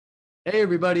Hey,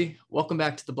 everybody. Welcome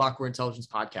back to the Blockware Intelligence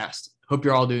Podcast. Hope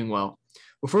you're all doing well.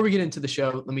 Before we get into the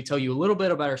show, let me tell you a little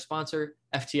bit about our sponsor,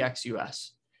 FTX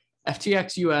US.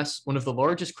 FTX US, one of the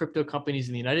largest crypto companies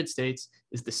in the United States,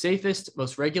 is the safest,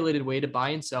 most regulated way to buy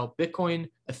and sell Bitcoin,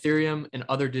 Ethereum, and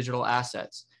other digital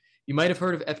assets. You might have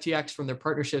heard of FTX from their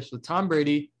partnerships with Tom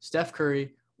Brady, Steph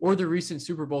Curry, or the recent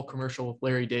Super Bowl commercial with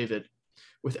Larry David.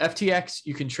 With FTX,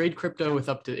 you can trade crypto with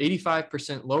up to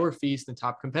 85% lower fees than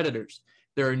top competitors.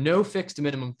 There are no fixed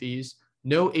minimum fees,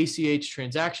 no ACH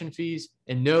transaction fees,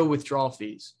 and no withdrawal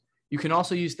fees. You can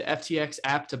also use the FTX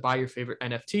app to buy your favorite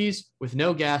NFTs with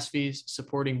no gas fees,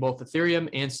 supporting both Ethereum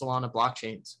and Solana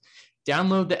blockchains.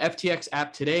 Download the FTX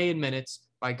app today in minutes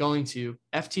by going to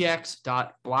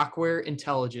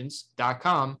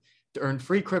ftx.blockwareintelligence.com to earn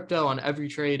free crypto on every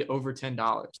trade over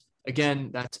 $10.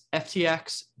 Again, that's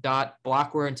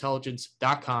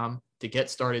ftx.blockwareintelligence.com to get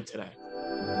started today.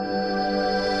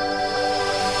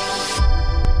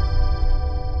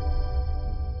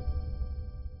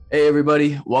 Hey,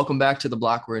 everybody. Welcome back to the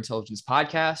Blockware Intelligence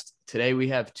Podcast. Today, we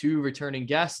have two returning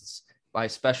guests by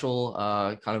special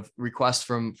kind of request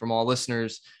from all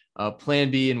listeners,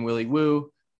 Plan B and Willie Woo.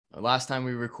 Last time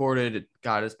we recorded,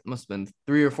 God, it must have been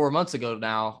 3 or 4 months ago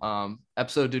now.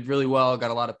 Episode did really well,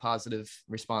 got a lot of positive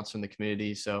response from the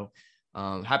community. So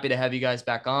happy to have you guys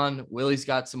back on. Willie's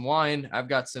got some wine. I've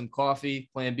got some coffee.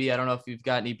 Plan B, I don't know if you've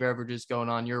got any beverages going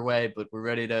on your way, but we're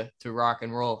ready to rock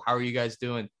and roll. How are you guys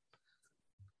doing?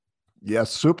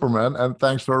 Yes, Superman, and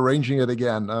thanks for arranging it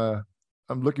again. I'm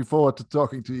looking forward to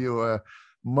talking to you.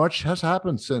 Much has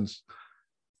happened since.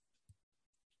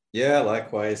 Yeah,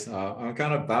 likewise. I'm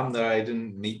kind of bummed that I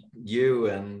didn't meet you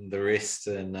and the rest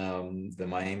in the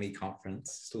Miami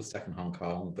conference. Still stuck in Hong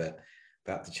Kong, but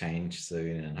about to change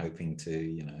soon, and hoping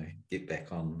to, get back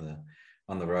on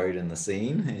the road and the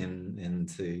scene and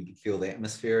to feel the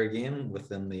atmosphere again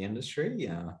within the industry.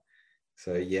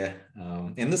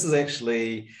 And this is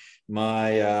actually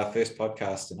my first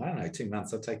podcast in, I don't know, 2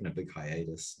 months. I've taken a big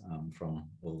hiatus from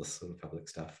all this sort of public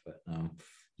stuff, but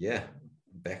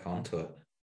back onto it.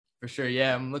 For sure.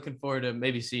 Yeah, I'm looking forward to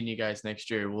maybe seeing you guys next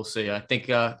year. We'll see. I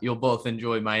think you'll both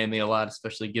enjoy Miami a lot,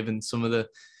 especially given some of the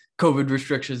COVID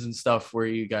restrictions and stuff where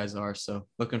you guys are. So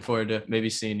looking forward to maybe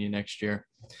seeing you next year.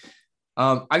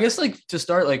 I guess to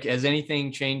start, has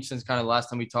anything changed since kind of last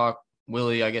time we talked?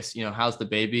 Willie, I guess, how's the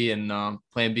baby and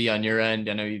Plan B on your end?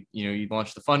 I know you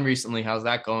launched the fund recently. How's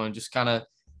that going? Just kind of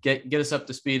get us up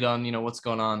to speed on, what's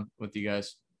going on with you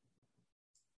guys.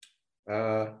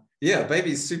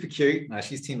 Baby's super cute.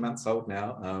 She's 10 months old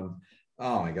now.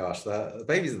 Oh my gosh, the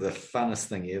babies are the funnest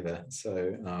thing ever.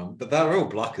 So, but they're real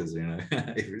blockers,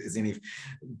 as any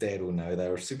dad will know, they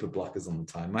were super blockers on the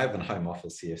time. I have a home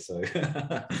office here, so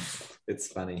it's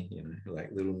funny, like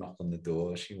little knock on the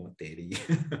door, she want daddy.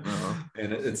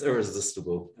 And it's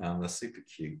irresistible. They're super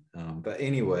cute. But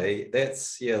anyway, a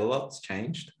lot's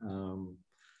changed. I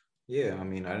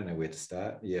mean, I don't know where to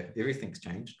start. Yeah, everything's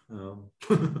changed.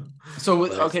 So,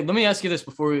 okay, let me ask you this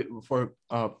before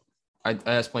I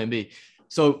ask Plan B.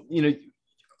 So,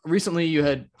 recently you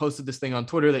had posted this thing on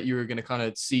Twitter that you were going to kind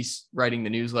of cease writing the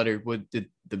newsletter. Did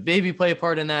the baby play a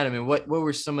part in that? I mean, what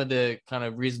were some of the kind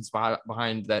of reasons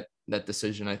behind that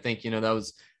decision? I think, that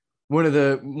was one of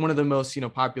the most,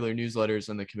 popular newsletters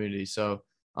in the community. So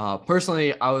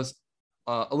personally, I was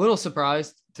a little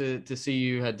surprised to see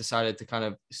you had decided to kind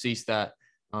of cease that.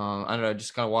 I don't know,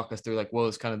 just kind of walk us through what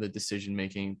was kind of the decision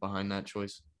making behind that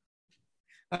choice.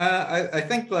 I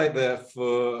think I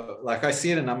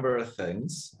see a number of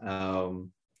things.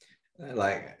 One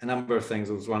was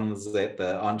that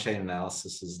the on-chain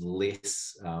analysis is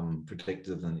less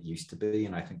predictive than it used to be,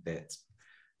 and I think that's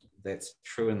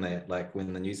true in that,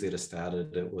 when the newsletter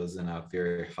started, it was in a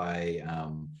very high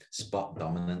spot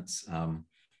dominance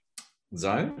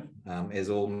zone, as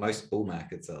most bull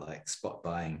markets are spot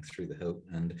buying through the hill,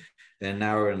 and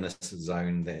now we're in this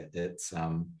zone that it's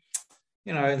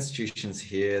institutions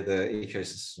here, the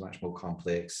ecosystem is much more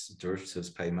complex, derivatives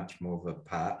play much more of a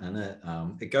part in it.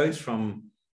 It goes from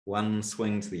one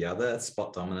swing to the other,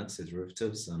 spot dominance to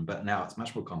derivatives, but now it's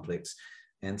much more complex.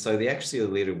 And so the accuracy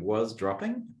of the letter was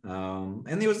dropping.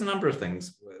 And there was a number of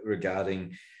things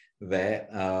regarding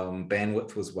that.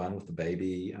 Bandwidth was one with the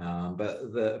baby,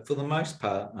 but for the most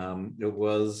part, it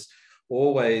was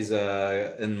always,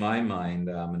 in my mind,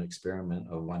 an experiment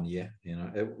of 1 year.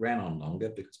 It ran on longer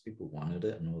because people wanted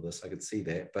it and all this. I could see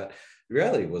that, but the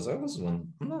reality was I'm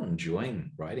not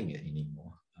enjoying writing it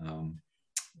anymore.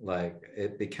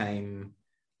 It became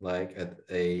like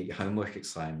a homework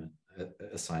assignment,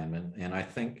 and I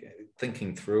think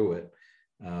thinking through it,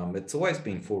 it's always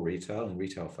been for retail and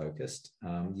retail focused.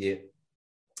 Yet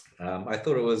I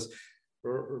thought it was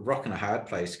rock in a hard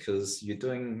place because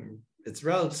it's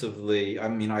relatively, I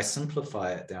mean, I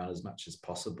simplify it down as much as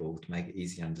possible to make it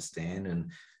easy to understand. And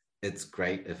it's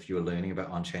great if you're learning about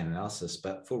on-chain analysis,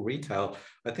 but for retail,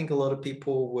 I think a lot of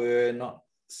people were not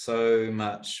so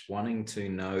much wanting to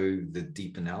know the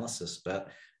deep analysis, but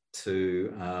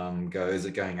to go, is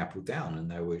it going up or down? And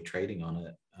they were trading on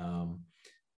it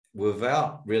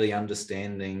without really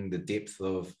understanding the depth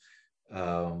of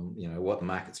what the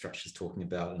market structure is talking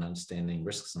about and understanding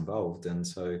risks involved. And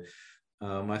so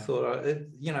I thought it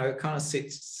kind of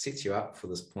sets you up for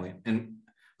this point. And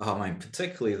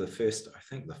particularly the first, I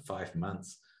think the 5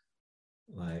 months,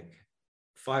 I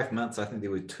think there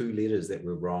were 2 letters that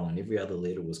were wrong and every other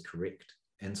letter was correct.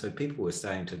 And so people were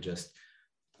starting to just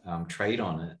trade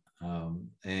on it.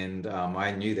 And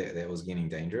I knew that was getting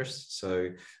dangerous. So,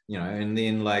 and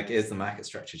then as the market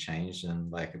structure changed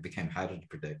and it became harder to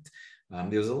predict,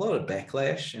 there was a lot of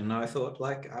backlash. And I thought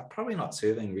I'm probably not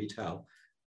serving retail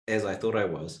as I thought I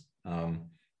was,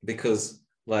 because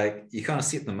you kind of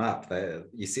set them up,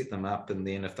 and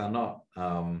then if they're not,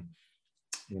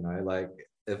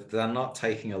 if they're not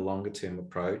taking a longer term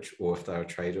approach, or if they're a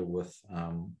trader with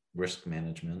risk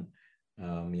management,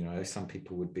 some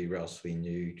people would be relatively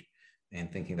new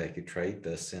and thinking they could trade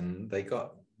this, and they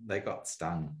got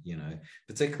stung,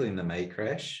 particularly in the May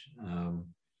crash,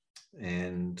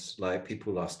 and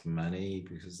people lost money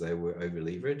because they were over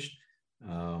leveraged.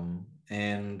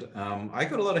 And I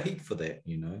got a lot of heat for that,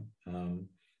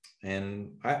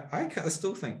 and I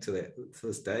still think to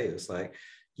this day, it's that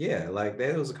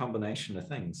was a combination of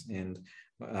things. And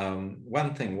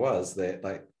one thing was that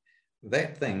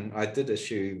that thing, I did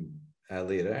issue a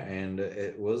letter, and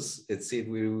it said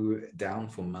we were down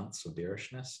for months of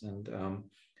bearishness, and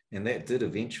that did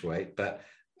eventuate, but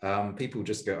people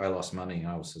just go, I lost money,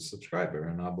 I was a subscriber.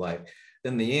 And I'm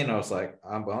in the end, I was well,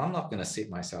 I'm not going to set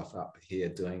myself up here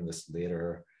doing this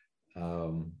letter,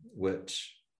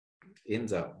 which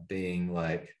ends up being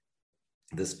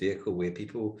this vehicle where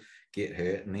people get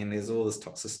hurt, and then there's all this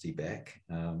toxicity back.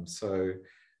 So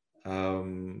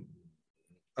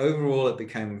overall, it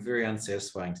became very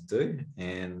unsatisfying to do.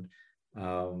 And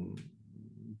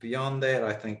beyond that,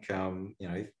 I think,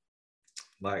 the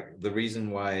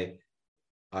reason why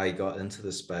I got into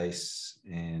the space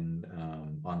and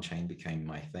on-chain became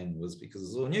my thing was because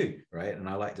it's all new, right? And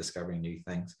I like discovering new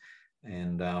things.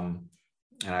 And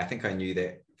I think I knew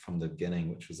that from the beginning,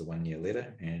 which was a 1-year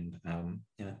letter. And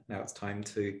now it's time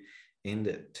to end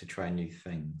it, to try new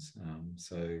things.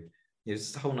 So there's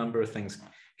just a whole number of things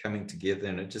coming together,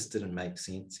 and it just didn't make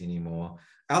sense anymore.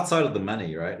 Outside of the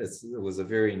money, right? It was a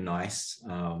very nice,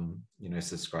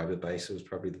 subscriber base. It was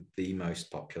probably the most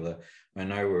popular. I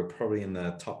know we're probably in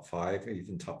the top 5,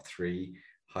 even top 3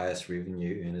 highest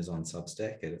revenue earners on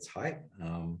Substack at its height.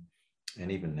 And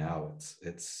even now,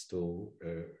 it's still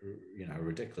a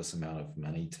ridiculous amount of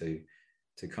money to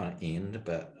kind of end.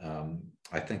 But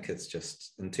I think it's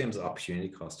just, in terms of opportunity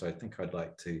cost, I think I'd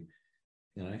like to,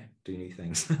 do new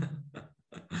things.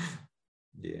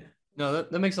 Yeah. No,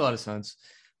 that makes a lot of sense.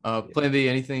 Plan B,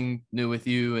 anything new with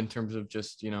you in terms of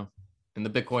just, in the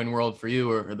Bitcoin world for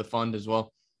you, or the fund as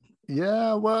well?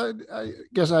 Yeah, well, I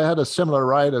guess I had a similar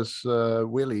ride as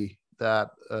Willie, that,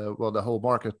 the whole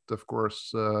market, of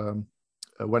course,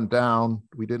 went down.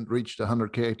 We didn't reach the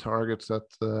 100K targets that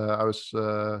I was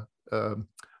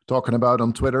talking about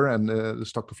on Twitter, and the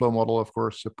stock to flow model, of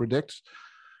course, predicts.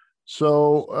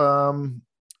 So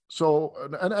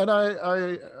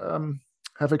I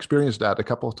have experienced that a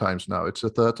couple of times now. It's the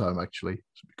 3rd time, actually,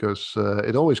 because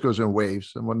it always goes in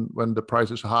waves. And when the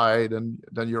price is high, then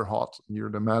you're hot, and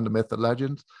you're the man, the myth, the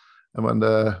legend. And when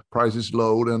the price is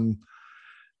low, then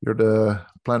you're the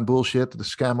planned bullshit, the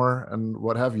scammer, and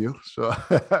what have you. So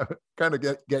kind of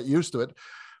get used to it.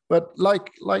 But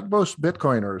like most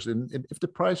Bitcoiners, if the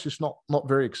price is not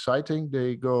very exciting,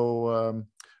 they go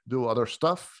do other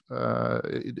stuff.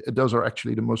 Those are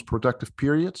actually the most productive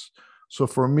periods. So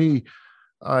for me,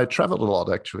 I traveled a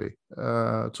lot, actually,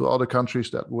 to other countries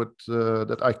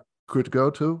that I could go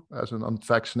to. As an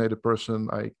unvaccinated person,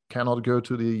 I cannot go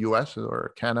to the US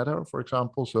or Canada, for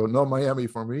example. So no Miami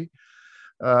for me.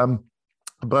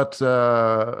 But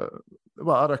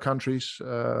other countries,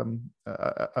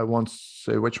 I won't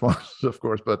say which ones, of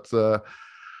course, but so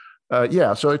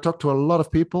I talked to a lot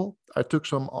of people. I took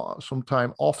some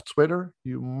time off Twitter.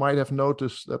 You might have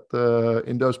noticed that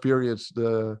in those periods,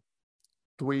 the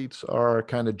tweets are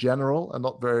kind of general and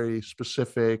not very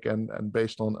specific and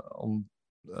based on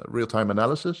real-time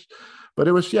analysis. But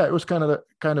it was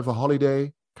kind of a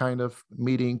holiday, kind of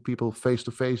meeting people face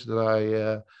to face that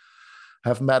I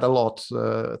have met a lot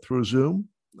through Zoom.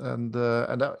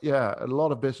 yeah, a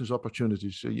lot of business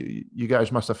opportunities. So you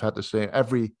guys must have had the same.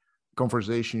 Every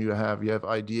conversation you have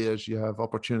ideas, you have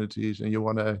opportunities, and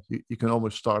you can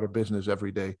almost start a business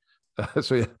every day.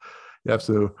 So you have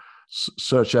to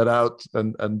search that out,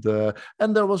 and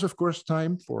there was of course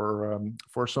time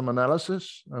for some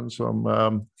analysis and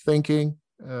some thinking,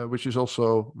 which is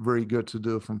also very good to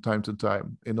do from time to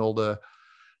time.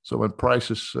 So when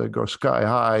prices go sky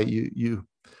high,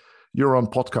 you're on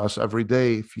podcasts every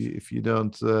day if you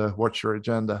don't watch your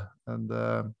agenda,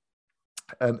 and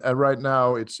right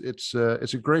now it's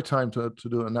a great time to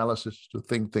do analysis, to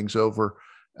think things over,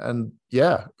 and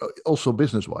yeah, also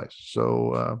business wise.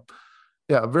 So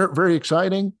yeah, very very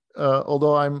exciting.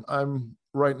 Although I'm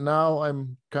right now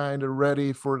I'm kind of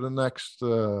ready for the next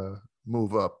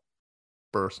move up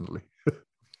personally.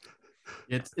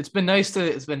 It's been nice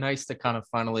to kind of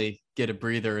finally get a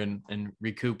breather and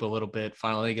recoup a little bit,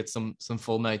 finally get some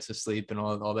full nights of sleep and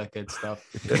all that good stuff.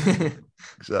 Yeah,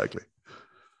 exactly.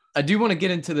 I do want to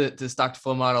get into the stock to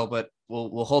flow model, but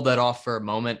we'll hold that off for a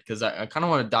moment, because I kind of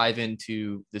want to dive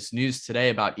into this news today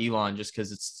about Elon, just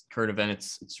because it's current event,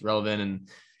 it's relevant, and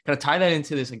kind of tie that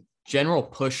into this like general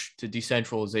push to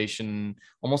decentralization,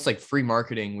 almost like free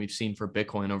marketing we've seen for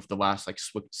Bitcoin over the last like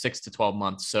 6 to 12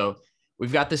 months. So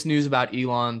we've got this news about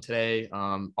Elon today,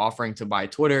 offering to buy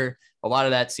Twitter. A lot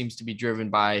of that seems to be driven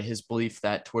by his belief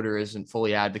that Twitter isn't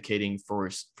fully advocating for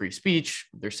free speech.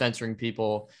 They're censoring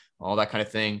people, all that kind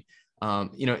of thing.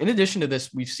 In addition to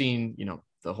this, we've seen,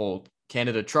 the whole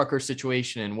Canada trucker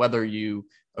situation, and whether you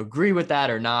agree with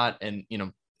that or not, and,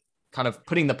 kind of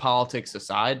putting the politics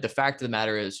aside, the fact of the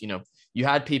matter is, you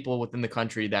had people within the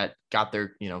country that got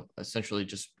their, essentially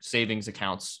just savings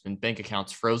accounts and bank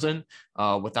accounts frozen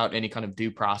without any kind of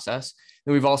due process.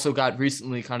 And we've also got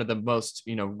recently kind of the most,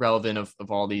 relevant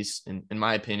of all these, in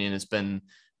my opinion, has been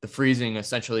the freezing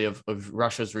essentially of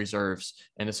Russia's reserves,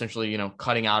 and essentially,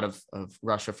 cutting out of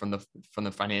Russia from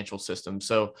the financial system.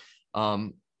 So,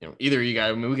 either of you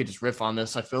guys, I mean, we could just riff on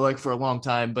this, I feel like, for a long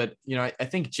time, but, I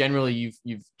think generally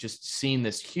you've just seen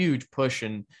this huge push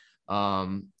and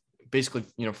basically,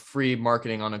 free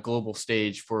marketing on a global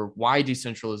stage for why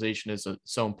decentralization is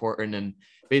so important, and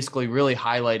basically really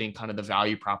highlighting kind of the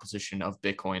value proposition of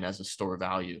Bitcoin as a store of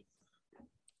value.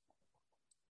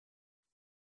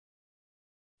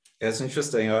 It's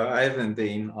interesting. I haven't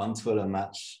been on Twitter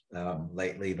much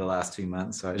lately, the last 2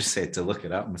 months. So I just had to look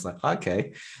it up and was like,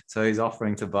 okay, so he's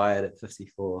offering to buy it at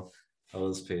 $54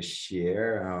 per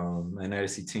share. I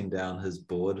noticed he turned down his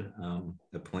board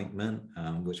appointment,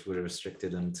 which would have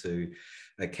restricted him to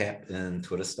a cap in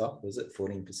Twitter stock. Was it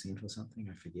 14% or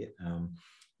something? I forget.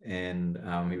 And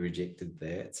he rejected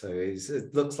that. So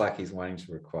it looks like he's wanting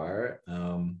to require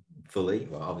it fully,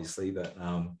 well, obviously, but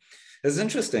it's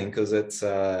interesting because it's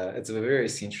a very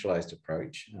centralized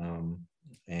approach,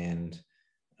 and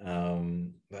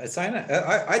I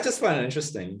just find it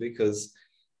interesting because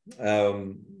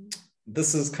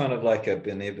this is kind of like a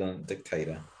benevolent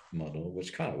dictator model,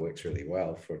 which kind of works really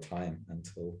well for a time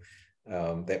until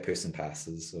that person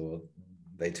passes or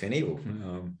they turn evil.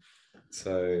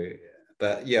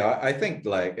 But yeah, I think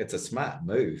like it's a smart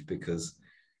move because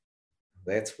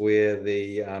that's where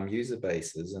the user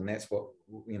base is, and that's what,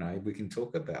 we can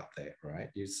talk about that, right?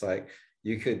 It's like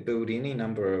you could build any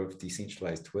number of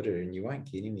decentralized Twitter and you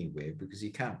won't get anywhere because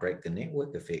you can't break the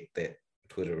network effect that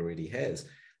Twitter already has.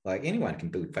 Like anyone can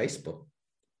build Facebook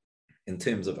in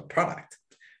terms of a product.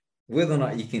 Whether or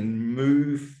not you can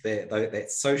move that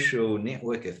social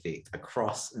network effect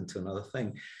across into another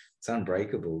thing, it's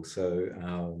unbreakable. So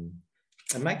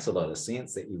it makes a lot of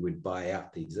sense that you would buy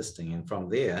out the existing, and from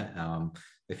there,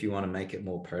 if you want to make it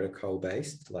more protocol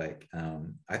based, like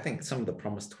I think some of the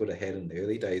promise Twitter had in the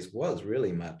early days was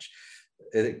really much,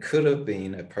 it could have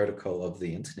been a protocol of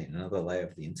the internet, another layer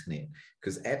of the internet,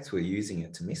 because apps were using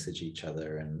it to message each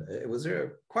other, and it was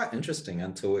quite interesting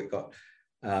until it got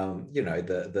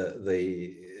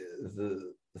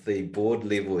the board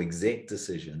level exec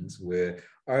decisions were,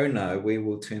 oh no, we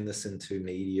will turn this into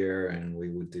media and we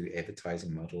will do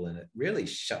advertising model. And it really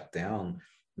shut down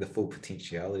the full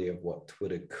potentiality of what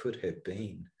Twitter could have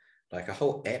been. Like a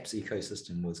whole apps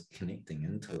ecosystem was connecting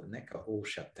into it, and that got all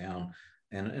shut down.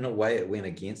 And in a way, it went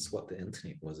against what the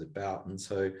internet was about. And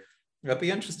so I'd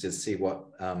be interested to see what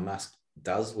Musk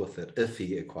does with it if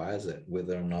he acquires it,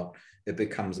 whether or not it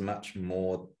becomes much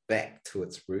more back to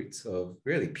its roots of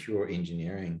really pure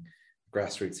engineering,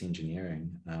 grassroots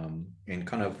engineering, and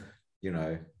kind of,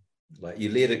 like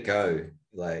you let it go.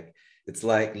 Like it's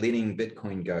like letting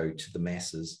Bitcoin go to the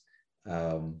masses,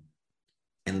 and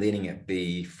letting it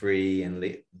be free, and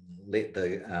let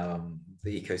the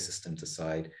ecosystem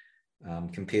decide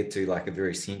compared to like a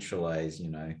very centralized,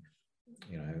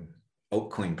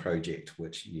 altcoin project,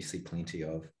 which you see plenty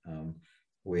of,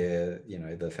 where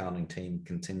the founding team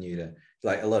continue to,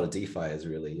 like a lot of DeFi is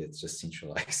really, it's just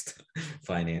centralized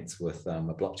finance with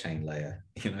a blockchain layer,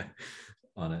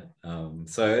 on it.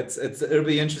 So it'll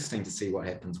be interesting to see what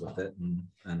happens with it,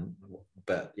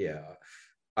 but yeah,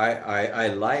 I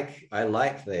like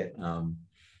that.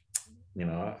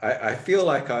 I feel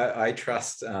like I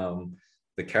trust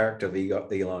the character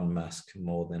of Elon Musk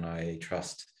more than I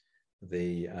trust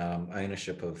the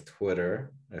ownership of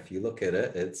Twitter. If you look at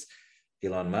it, it's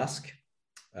Elon Musk,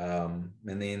 and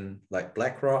then like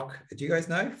BlackRock. Do you guys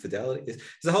know Fidelity? There's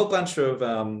a whole bunch of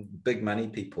big money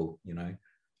people,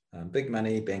 big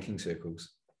money banking circles,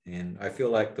 and I feel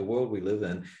like the world we live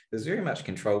in is very much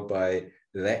controlled by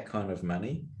that kind of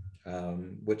money,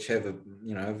 which have a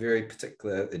very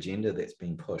particular agenda that's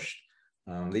being pushed.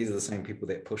 These are the same people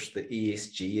that push the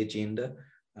ESG agenda.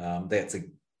 That's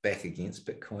back against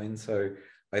Bitcoin. So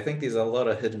I think there's a lot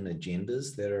of hidden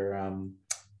agendas that are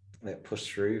that push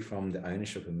through from the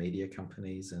ownership of media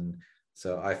companies, and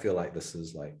so I feel like this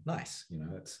is like nice.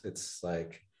 It's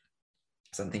like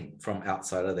something from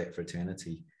outside of that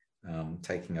fraternity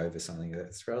taking over something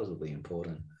that's relatively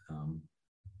important.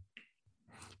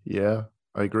 Yeah,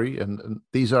 I agree, and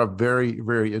these are very,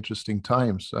 very interesting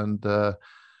times. And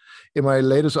in my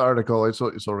latest article, it's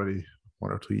already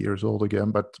 1 or 2 years old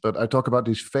again, but I talk about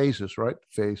these phases, right?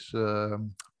 Phase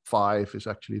 5 is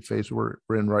actually phase we're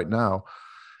in right now,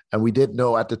 and we didn't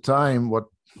know at the time what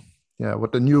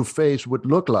the new phase would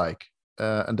look like,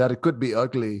 and that it could be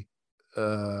ugly.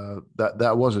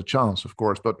 That was a chance, of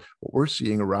course, but what we're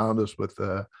seeing around us with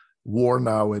war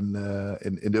now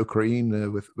in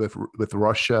Ukraine, with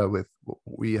Russia, with what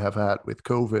we have had with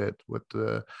COVID, with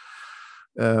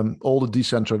all the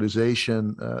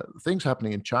decentralization, things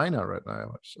happening in China right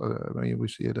now. We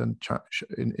see it in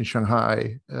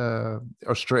Shanghai,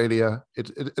 Australia.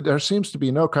 There seems to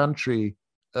be no country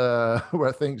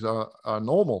where things are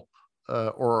normal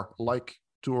or like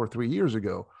 2 or 3 years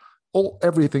ago.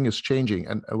 Everything is changing,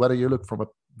 and whether you look from a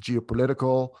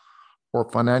geopolitical or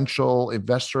financial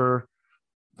investor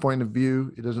point of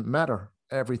view, it doesn't matter.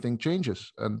 Everything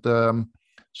changes, and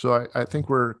so I think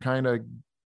we're kind of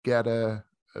get a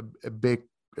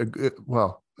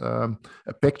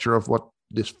picture of what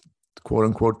this quote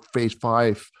unquote phase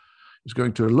 5 is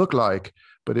going to look like.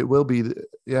 But it will be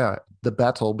the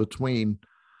battle between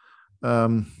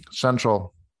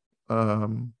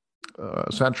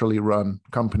centrally run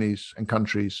companies and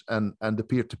countries and the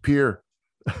peer-to-peer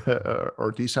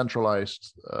or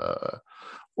decentralized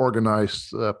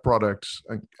organized products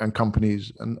and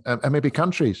companies and maybe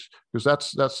countries, because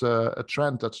that's a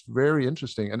trend that's very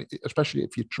interesting. And especially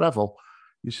if you travel,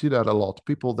 you see that a lot.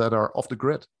 People that are off the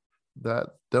grid, that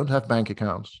don't have bank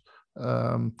accounts,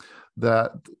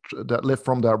 that live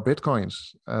from their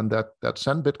bitcoins, and that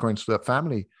send bitcoins to their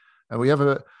family. And we have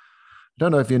I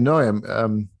don't know if you know him.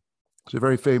 It's a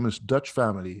very famous Dutch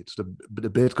family. It's the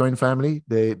Bitcoin family.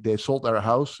 They sold their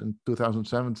house in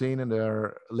 2017, and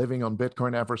they're living on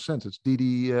Bitcoin ever since. It's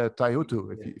Didi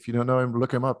Taihuttu. If you don't know him,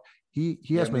 look him up.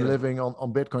 He has been living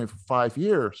on Bitcoin for 5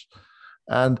 years,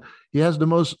 and he has the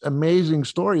most amazing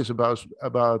stories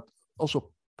about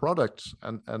also products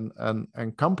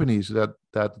and companies that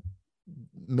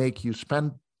make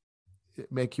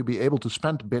you be able to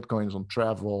spend Bitcoins on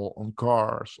travel, on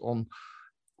cars, on.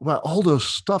 Well, all those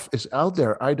stuff is out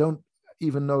there. I don't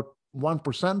even know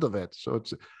 1% of it. So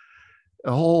it's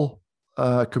a whole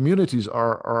communities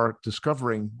are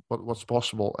discovering what's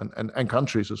possible, and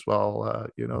countries as well.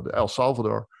 The El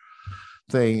Salvador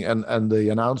thing and the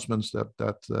announcements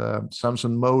that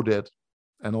Samson Moe did,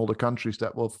 and all the countries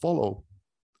that will follow.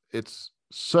 It's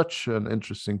such an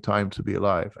interesting time to be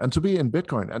alive and to be in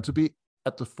Bitcoin and to be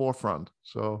at the forefront.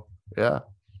 So yeah,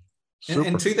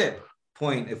 and to that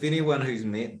point, if anyone who's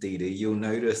met Didi, you'll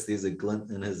notice there's a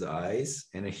glint in his eyes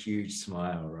and a huge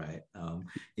smile, right?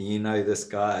 And this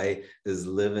guy is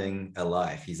living a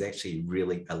life. He's actually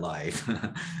really alive,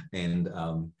 and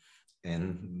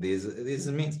there's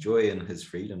immense joy in his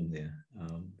freedom there.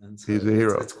 And so he's a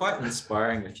hero. It's quite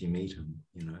inspiring if you meet him.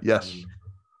 Yes,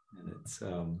 and it's I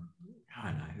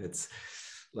don't know. It's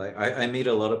like I meet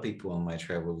a lot of people on my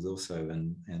travels also,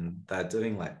 and they're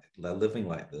living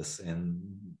like this, and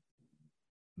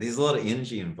there's a lot of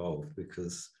energy involved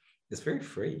because it's very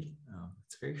free.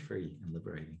 It's very free and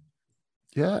liberating.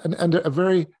 Yeah, and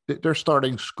they're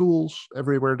starting schools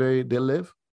everywhere they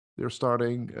live. They're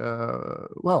starting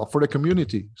for the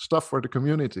community, stuff for the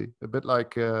community, a bit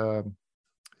like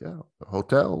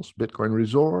hotels, Bitcoin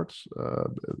resorts,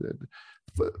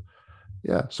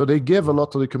 Yeah, so they give a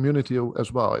lot to the community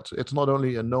as well. It's not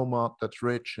only a nomad that's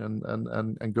rich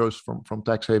and goes from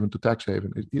tax haven to tax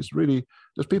haven. It's really,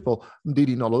 there's people,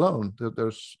 Didi not alone.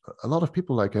 There's a lot of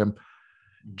people like him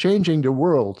changing the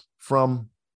world from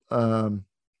yeah,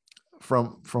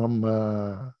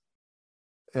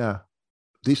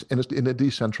 in a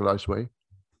decentralized way.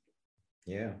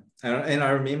 Yeah, and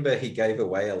I remember he gave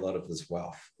away a lot of his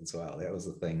wealth as well. That was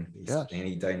the thing. Yes. And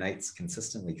he donates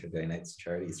consistently, donates to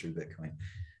charities through Bitcoin.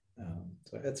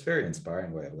 So it's a very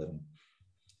inspiring way of living.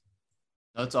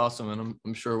 That's awesome, and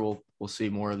I'm sure we'll see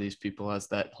more of these people as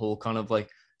that whole kind of like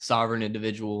sovereign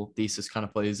individual thesis kind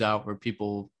of plays out, where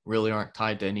people really aren't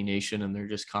tied to any nation and they're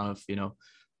just kind of, you know,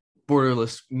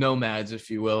 borderless nomads, if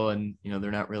you will, and you know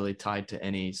they're not really tied to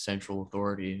any central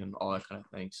authority and all that kind of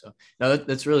thing. So no,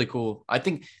 that's really cool. I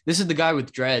think this is the guy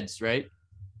with dreads, right?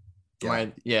 Yeah.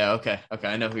 Yeah. Okay.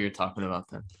 I know who you're talking about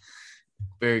then.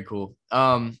 Very cool.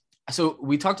 So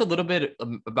we talked a little bit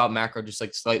about macro, just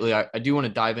like slightly. I do want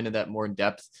to dive into that more in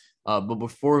depth. But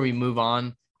before we move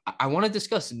on, I want to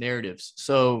discuss narratives.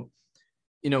 So,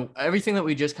 you know, everything that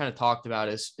we just kind of talked about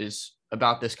is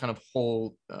about this kind of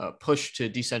whole push to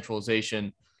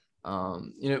decentralization.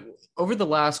 You know, over the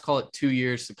last, call it 2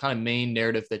 years, the kind of main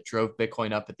narrative that drove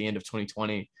Bitcoin up at the end of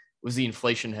 2020 was the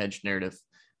inflation hedge narrative.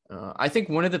 I think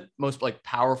one of the most like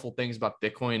powerful things about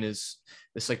Bitcoin is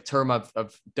this like term I've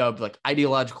dubbed like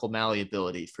ideological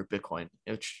malleability for Bitcoin.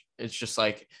 It's just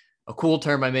like a cool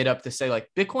term I made up to say like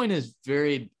Bitcoin is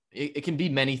it can be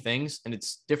many things and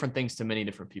it's different things to many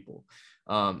different people.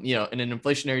 You know, in an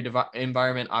inflationary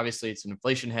environment, obviously it's an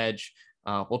inflation hedge.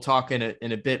 We'll talk in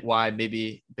a bit why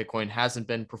maybe Bitcoin hasn't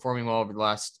been performing well over the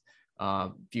last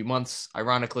few months,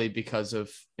 ironically, because of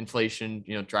inflation,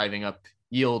 you know, driving up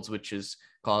yields, which is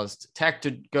caused tech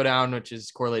to go down, which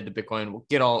is correlated to Bitcoin. We'll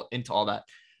get all into all that.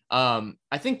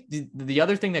 I think the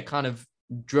other thing that kind of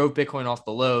drove Bitcoin off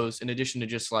the lows, in addition to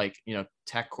just like, you know,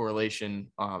 tech correlation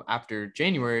after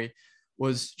January,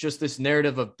 was just this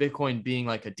narrative of Bitcoin being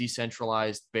like a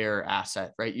decentralized bearer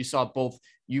asset, right? You saw both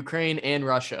Ukraine and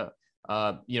Russia,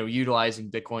 you know, utilizing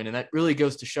Bitcoin. And that really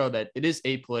goes to show that it is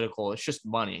apolitical. It's just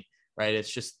money, right?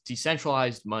 It's just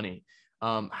decentralized money.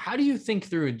 How do you think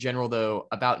through in general, though,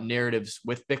 about narratives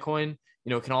with Bitcoin? You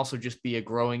know, it can also just be a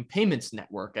growing payments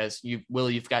network, as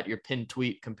you've got your pinned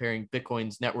tweet comparing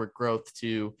Bitcoin's network growth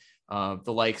to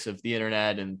the likes of the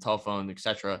internet and telephone, et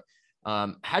cetera.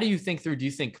 How do you think through? Do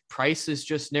you think price is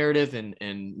just narrative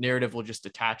and narrative will just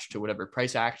attach to whatever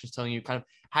price action is telling you? Kind of,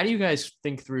 how do you guys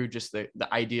think through just the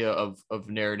idea of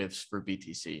narratives for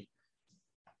BTC?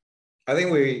 I think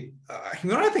when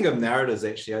I think of narratives,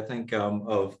 actually, I think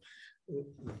of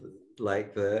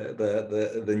like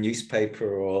the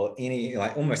newspaper or any,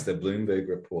 like almost the Bloomberg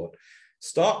report.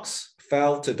 Stocks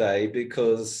fell today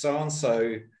because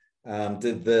so-and-so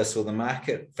did this, or the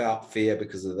market felt fair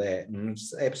because of that. And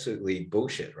it's absolutely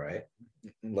bullshit, right?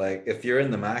 Like if you're in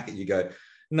the market, you go,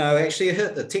 no, actually it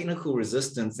hit the technical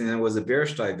resistance and there was a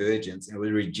bearish divergence and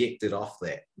we rejected off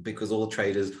that because all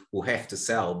traders will have to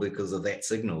sell because of that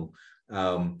signal.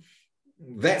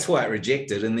 That's why it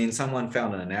rejected. And then someone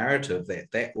found a narrative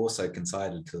that also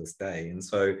coincided to this day. And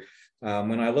so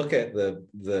when I look at the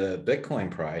Bitcoin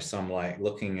price, I'm like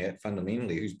looking at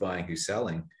fundamentally who's buying, who's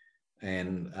selling.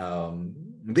 And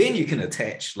then you can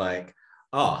attach like,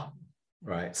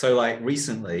 right. So like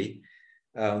recently,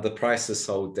 the price has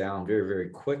sold down very, very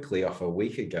quickly off a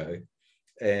week ago.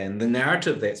 And the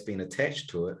narrative that's been attached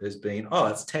to it has been,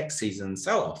 it's tax season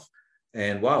sell-off.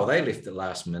 And wow, they left it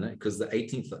last minute because the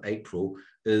 18th of April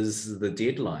is the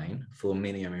deadline for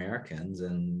many Americans,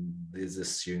 and there's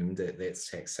assumed that that's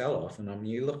tax sell-off. And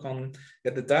you look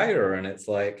at the data, and it's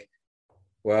like,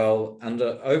 well,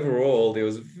 overall, there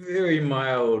was very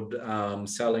mild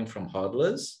selling from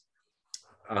hodlers.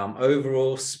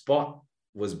 Overall, spot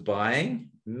was buying,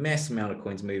 mass amount of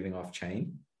coins moving off the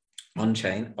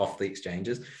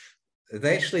exchanges.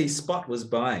 Actually, spot was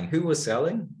buying. Who was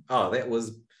selling? That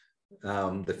was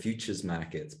the futures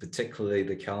markets, particularly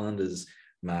the calendars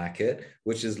market,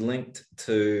 which is linked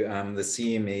to the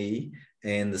CME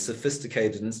and the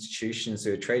sophisticated institutions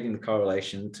who are trading the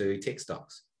correlation to tech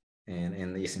stocks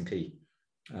and the S&P.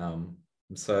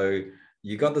 So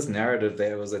you got this narrative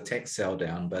that it was a tech sell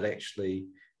down, but actually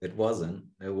it wasn't.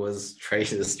 It was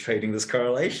traders trading this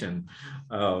correlation.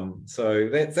 So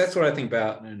that's what I think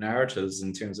about narratives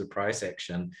in terms of price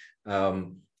action.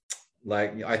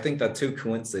 Like I think they're too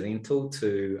coincidental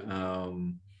to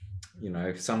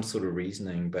some sort of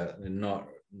reasoning, but not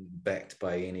backed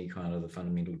by any kind of the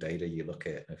fundamental data you look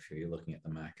at if you're looking at the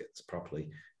markets properly.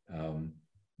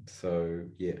 So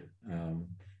yeah.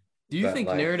 Do you think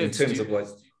narratives in terms of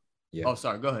what? Yeah. Oh,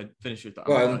 sorry. Go ahead. Finish your thought.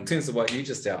 Well, in terms of what you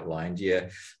just outlined, yeah,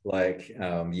 like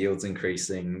yields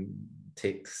increasing,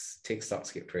 tech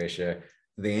stocks get pressure.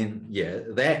 Then yeah,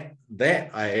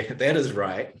 that is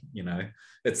right. You know,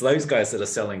 it's those guys that are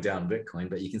selling down Bitcoin,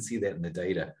 but you can see that in the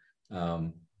data.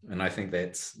 And I think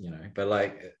that's, you know, but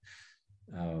like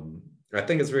I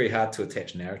think it's very hard to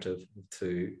attach narrative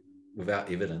to without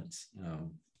evidence.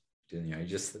 You know,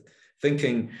 just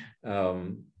thinking,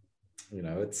 you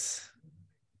know, it's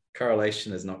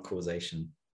correlation is not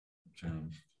causation.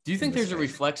 Do you think there's a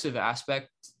reflexive aspect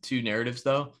to narratives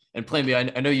though? And Plan B, I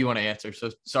know you want to answer,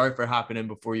 so sorry for hopping in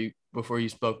before you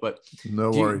spoke, but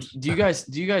no worries. Do you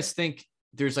guys think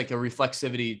there's like a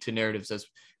reflexivity to narratives as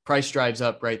price drives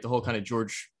up, right? The whole kind of the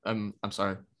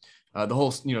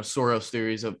whole, you know, Soros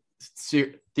theory,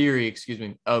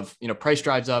 of, you know, price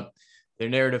drives up, their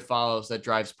narrative follows, that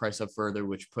drives price up further,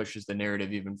 which pushes the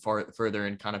narrative even further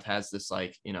and kind of has this,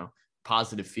 like, you know,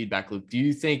 positive feedback loop. Do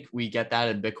you think we get that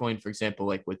in Bitcoin, for example,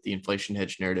 like with the inflation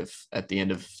hedge narrative at the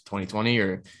end of 2020,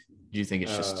 or do you think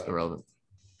it's just irrelevant?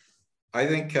 I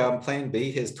think Plan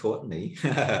B has taught me.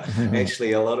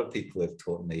 Actually, a lot of people have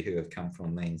taught me who have come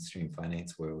from mainstream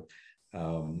finance world.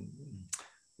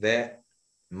 That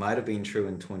might have been true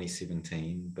in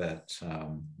 2017, but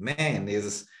man,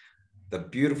 there's the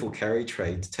beautiful carry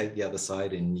trade to take the other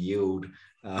side and yield.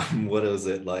 What is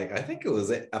it like? I think it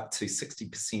was up to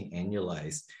 60%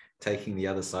 annualized, taking the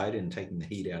other side and taking the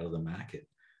heat out of the market.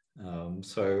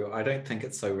 So I don't think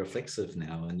it's so reflexive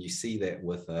now. And you see that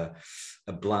with a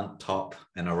blunt top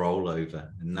and a rollover,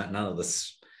 and none of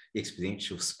this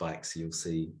exponential spikes you'll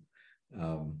see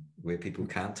where people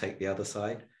can't take the other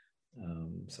side.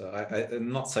 So I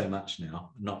not so much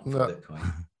now, not for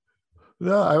Bitcoin.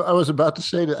 No, I was about to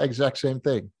say the exact same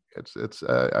thing. It's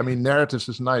I mean, narratives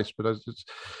is nice, but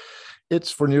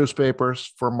it's for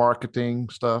newspapers, for marketing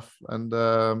stuff, and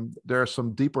there are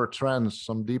some deeper trends,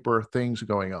 some deeper things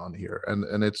going on here,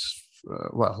 and it's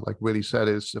well, like Willie said,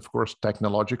 it's of course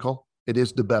technological. It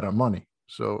is the better money.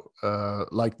 So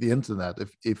like the internet,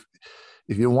 if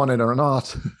you want it or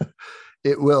not,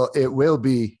 it will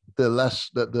be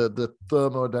the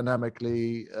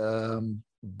thermodynamically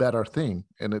better thing,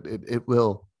 and it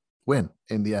will win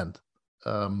in the end.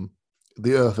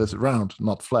 The earth is round,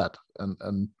 not flat,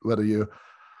 and whether you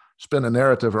spin a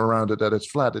narrative around it that it's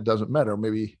flat, it doesn't matter.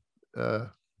 Maybe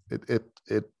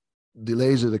it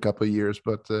delays it a couple of years,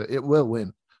 but it will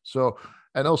win. So,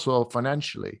 and also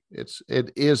financially,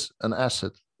 it is an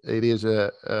asset. It is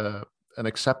an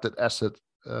accepted asset,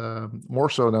 more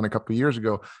so than a couple of years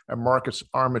ago, and markets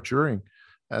are maturing.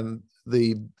 And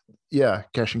the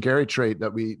cash and carry trade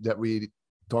that we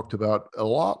talked about a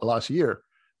lot last year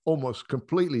almost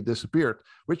completely disappeared,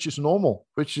 which is normal,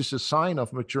 which is a sign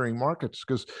of maturing markets,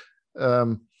 because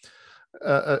a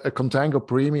contango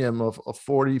premium of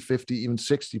 40, 50, even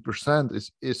 60%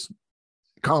 is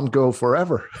can't go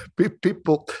forever.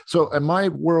 People. So, in my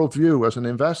worldview as an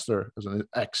investor, as an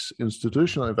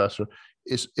ex-institutional investor,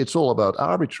 it's all about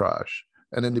arbitrage.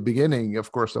 And in the beginning,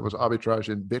 of course, there was arbitrage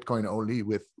in Bitcoin only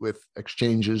with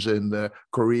exchanges in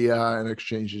Korea and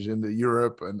exchanges in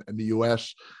Europe and the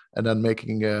US, and then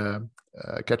making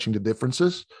catching the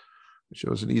differences, which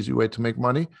was an easy way to make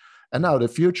money. And now the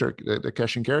future, the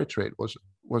cash and carry trade was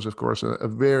of course a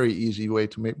very easy way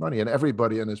to make money, and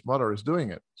everybody and his mother is doing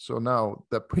it. So now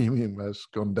that premium has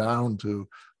gone down to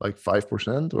like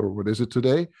 5%, or what is it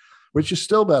today, which is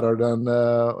still better than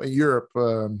in Europe.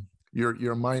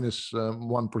 You're minus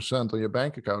 1% on your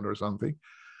bank account or something.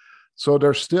 So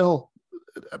there's still,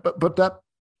 but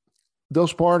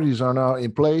those parties are now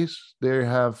in place. They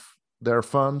have their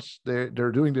funds. They're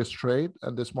doing this trade,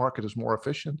 and this market is more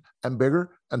efficient and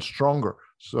bigger and stronger.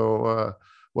 So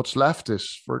what's left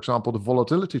is, for example, the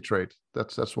volatility trade.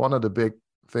 That's one of the big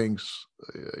things.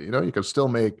 You know, you can still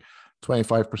make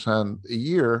 25% a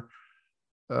year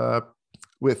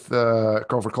with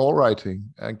covered call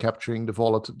writing and capturing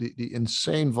the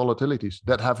insane volatilities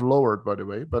that have lowered, by the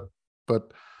way. But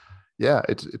yeah,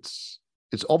 it's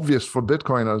obvious for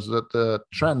Bitcoiners that the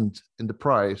trend in the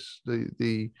price,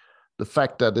 the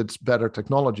fact that it's better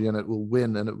technology and it will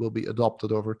win and it will be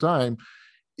adopted over time,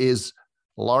 is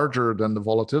larger than the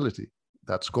volatility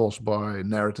that's caused by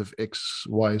narrative X,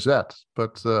 Y, Z.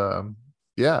 But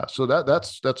yeah, so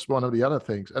that's one of the other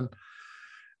things.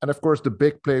 And of course, the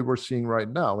big play we're seeing right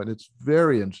now, and it's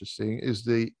very interesting, is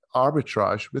the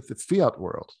arbitrage with the fiat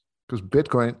world, because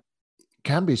Bitcoin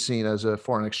can be seen as a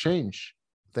foreign exchange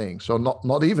thing. So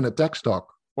not even a tech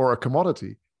stock or a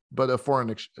commodity, but a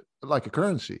like a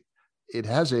currency. It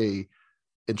has a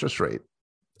interest rate,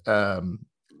 and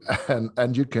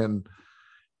you can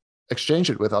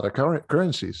exchange it with other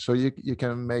currencies. So you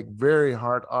can make very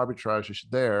hard arbitrages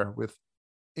there with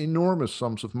enormous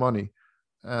sums of money.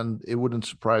 And it wouldn't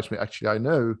surprise me. Actually, I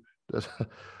know that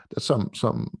that some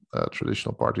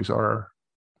traditional parties are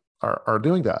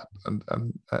doing that,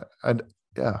 and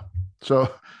yeah. So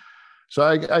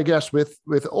I guess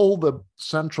with all the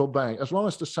central bank, as long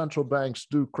as the central banks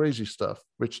do crazy stuff,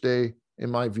 which they, in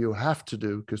my view, have to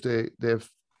do, because they've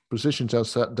positioned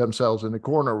themselves in a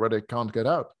corner where they can't get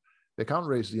out. They can't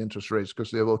raise the interest rates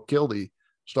because they will kill the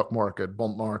stock market,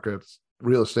 bond market,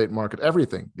 real estate market,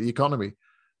 everything, the economy.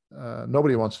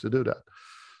 Nobody wants to do that.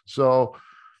 So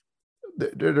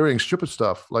they're doing stupid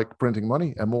stuff like printing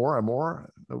money and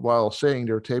more while saying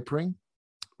they're tapering,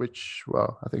 which,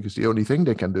 well, I think is the only thing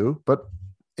they can do. But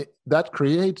that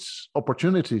creates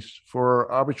opportunities for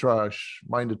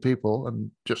arbitrage-minded people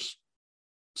and just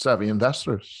savvy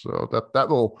investors. So that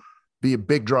will be a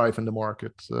big drive in the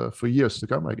market for years to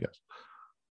come, I guess.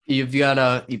 You've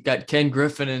got Ken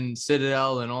Griffin and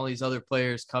Citadel and all these other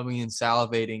players coming in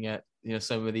salivating at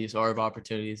some of these ARB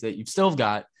opportunities that you've still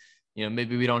got.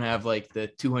 Maybe we don't have like the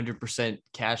 200%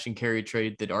 cash and carry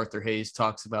trade that Arthur Hayes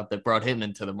talks about that brought him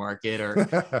into the market, or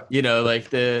like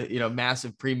the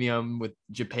massive premium with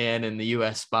Japan and the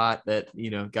U.S. spot that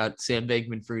got Sam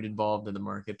Bankman-Fried involved in the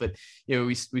market. But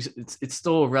it's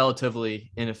still a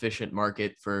relatively inefficient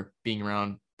market for being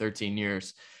around 13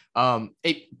 years.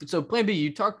 So Plan B,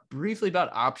 you talked briefly about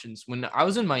options. When I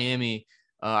was in Miami,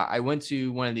 I went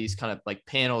to one of these kind of like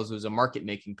panels. It was a market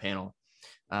making panel.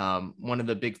 One of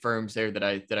the big firms there that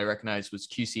I recognized was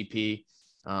QCP.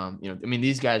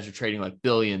 These guys are trading like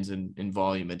billions in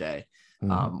volume a day.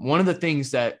 Mm-hmm. One of the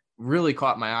things that really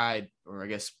caught my eye, or I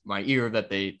guess my ear, that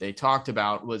they talked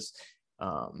about was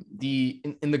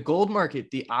in the gold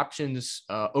market, the options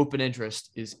open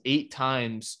interest is 8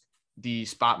 times the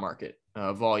spot market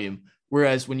volume.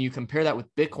 Whereas when you compare that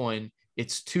with Bitcoin,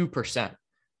 it's 2%.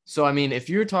 So, if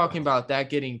you're talking about that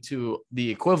getting to the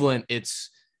equivalent, it's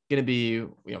going to be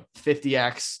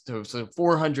 50x to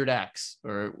 400x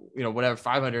or whatever,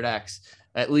 500x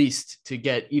at least, to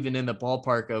get even in the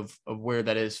ballpark of where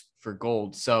that is for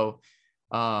gold. So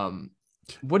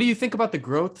what do you think about the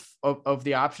growth of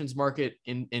the options market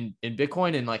in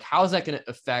Bitcoin, and like how is that going to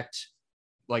affect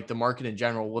like the market in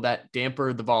general? Will that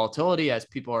damper the volatility as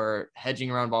people are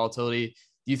hedging around volatility?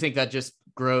 Do you think that just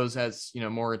grows as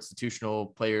more institutional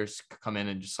players come in,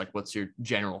 and just like what's your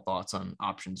general thoughts on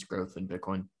options growth in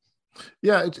Bitcoin?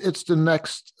 Yeah, it's the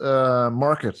next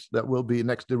market that will be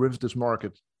next derivatives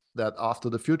market that after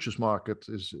the futures market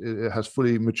has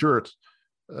fully matured,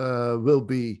 will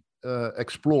be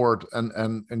explored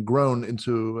and grown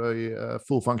into a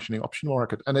full functioning option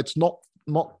market. And it's not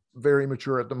very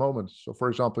mature at the moment. So, for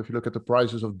example, if you look at the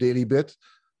prices of Daily Bit,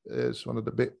 it's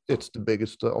the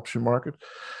biggest option market.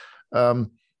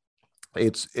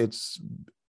 It's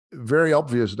very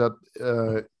obvious that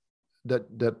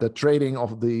the trading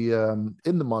of the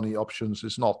in the money options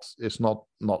is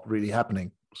not really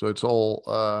happening. So it's all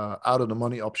out of the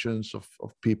money options of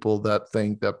people that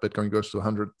think that Bitcoin goes to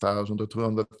 100,000 or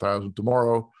 200,000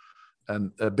 tomorrow,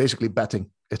 and basically betting.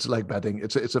 It's like betting.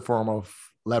 It's a form of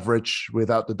leverage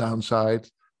without the downside,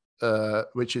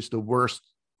 which is the worst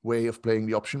way of playing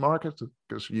the option market,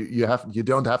 because you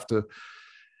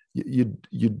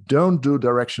don't do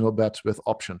directional bets with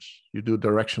options. You do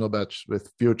directional bets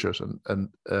with futures, and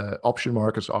option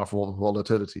markets are for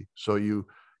volatility. So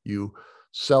you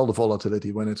sell the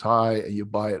volatility when it's high and you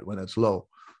buy it when it's low.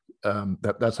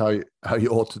 That's how you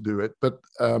ought to do it. But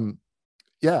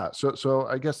so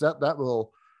I guess that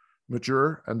will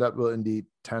mature, and that will indeed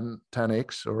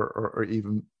 10x or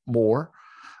even more.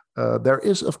 There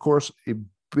is, of course, a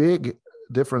big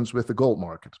difference with the gold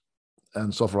market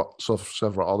and several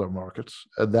other markets.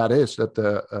 That is that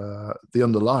the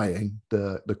underlying,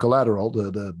 the collateral,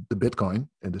 the Bitcoin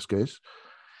in this case,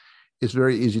 is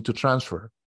very easy to transfer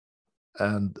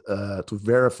and to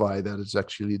verify that it's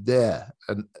actually there.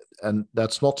 And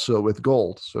that's not so with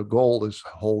gold. So gold is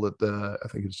held at I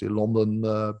think it's the London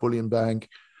Bullion Bank,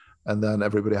 and then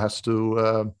everybody has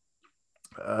to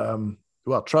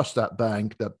trust that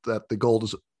bank that the gold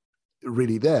is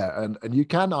really there. And you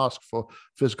can ask for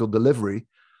physical delivery,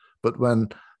 but when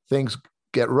things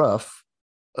get rough,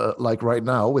 like right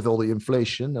now with all the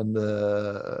inflation and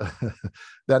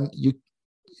then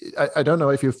I don't know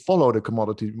if you follow the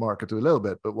commodity market a little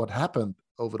bit, but what happened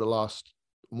over the last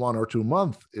 1 or 2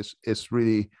 months is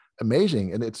really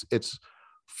amazing. And it's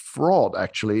fraud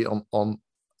actually on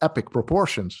epic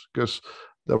proportions, because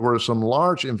there were some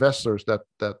large investors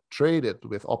that traded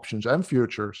with options and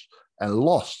futures and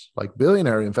lost, like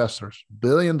billionaire investors, $1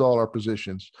 billion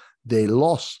positions. They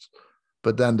lost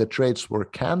but then the trades were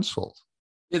canceled.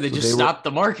 Yeah, they just stopped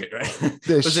the market, right?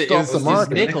 They stopped the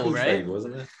market. Nickel, right? Trade,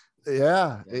 wasn't it?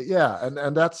 Yeah,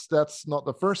 and that's not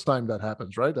the first time that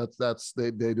happens, right? That's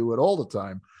they do it all the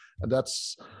time, and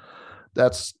that's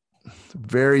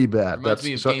very bad. Reminds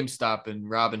me of GameStop and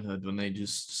Robinhood when they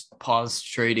just paused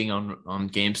trading on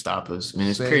GameStop. It's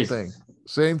crazy.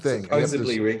 Same thing.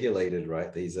 Supposedly regulated,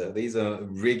 right? These are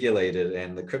regulated,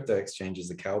 and the crypto exchange is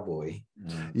the cowboy.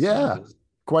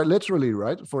 Quite literally,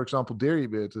 right? For example,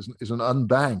 Deribit is an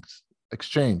unbanked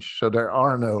exchange, so there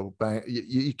are no bank.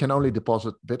 You can only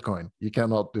deposit Bitcoin. You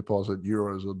cannot deposit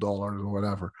euros or dollars or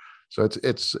whatever. So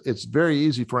it's very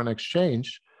easy for an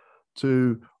exchange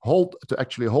to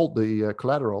actually hold the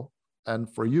collateral and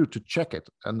for you to check it.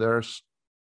 And there's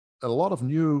a lot of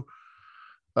new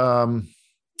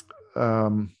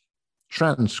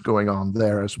trends going on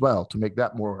there as well to make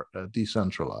that more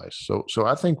decentralized. So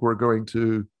I think we're going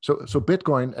to so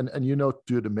Bitcoin and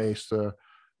Tuur Demeester,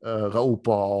 Raoul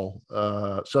Pal,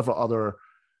 several other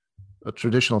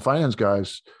traditional finance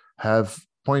guys have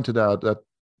pointed out that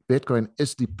Bitcoin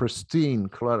is the pristine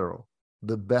collateral,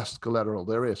 the best collateral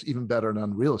there is, even better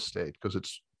than real estate because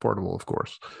it's portable, of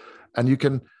course. And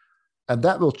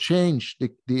that will change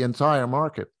the entire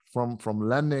market from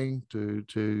lending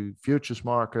to futures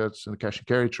markets and cash and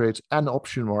carry trades and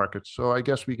option markets. So I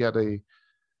guess we get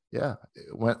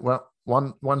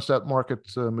once that market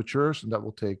matures, and that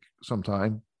will take some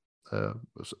time,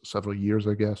 several years,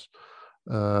 I guess.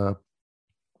 We'll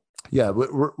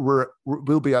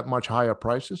be at much higher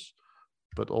prices,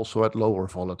 but also at lower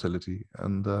volatility,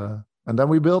 and then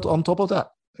we build on top of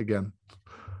that again.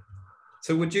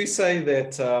 So would you say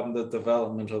that the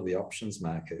development of the options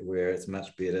market, where it's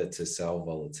much better to sell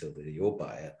volatility or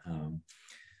buy it,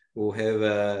 will have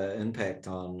an impact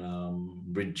on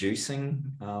reducing,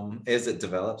 as it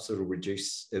develops,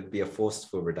 it'd be a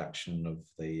forceful reduction of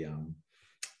the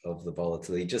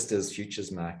volatility, just as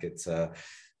futures markets are,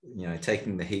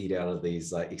 taking the heat out of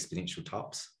these like exponential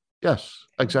tops? Yes,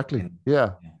 exactly.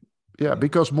 Yeah,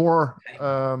 because more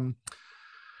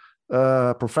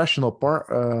professional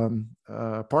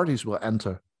parties will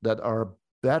enter that are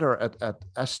better at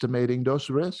estimating those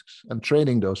risks and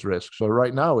trading those risks. So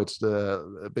right now it's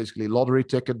basically lottery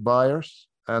ticket buyers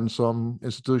and some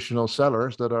institutional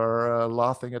sellers that are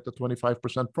laughing at the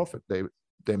 25% profit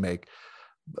they make.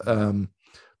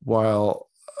 While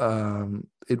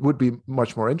it would be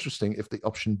much more interesting if the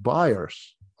option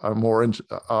buyers are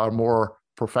more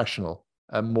professional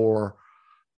and more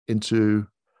into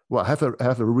have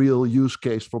a real use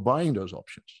case for buying those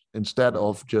options instead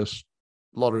of just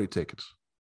lottery tickets.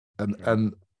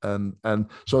 And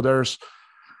so there's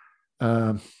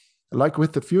like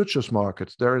with the futures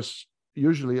market, there's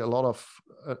usually a lot of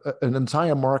an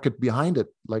entire market behind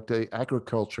it, like the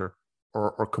agriculture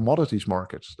or commodities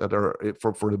markets that are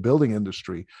for the building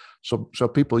industry. So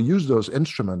people use those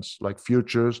instruments like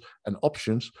futures and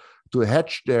options to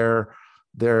hedge their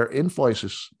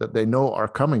invoices that they know are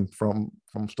coming from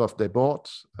stuff they bought,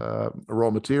 raw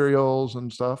materials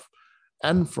and stuff,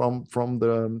 and from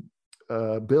the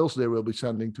bills they will be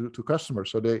sending to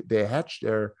customers. So they hedge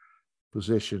their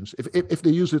positions if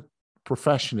they use it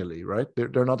professionally, right?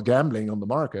 They're not gambling on the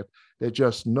market. They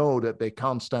just know that they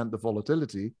can't stand the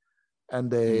volatility, and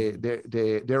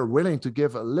they're willing to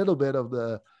give a little bit of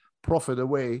the profit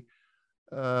away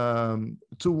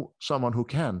to someone who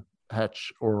can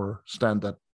hedge or stand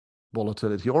that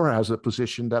volatility or has a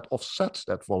position that offsets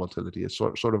that volatility. It's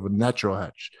sort of a natural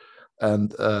hedge.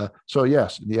 And so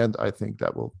yes, in the end, I think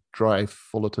that will drive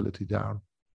volatility down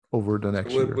over the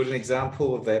next year. Would an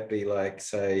example of that be like,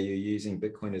 say, you're using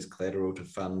Bitcoin as collateral to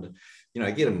fund,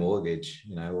 get a mortgage,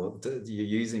 or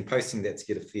you're posting that to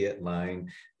get a fiat loan,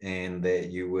 and that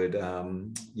you would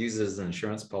use it as an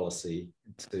insurance policy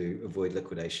to avoid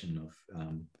liquidation of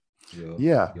your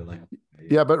loan?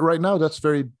 Yeah, but right now that's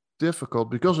very difficult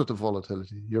because of the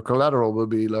volatility. Your collateral will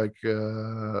be like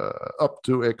up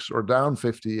 2x or down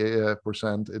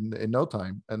 50% in no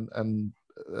time, and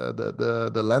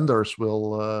the lenders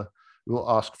will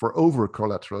ask for over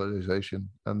collateralization,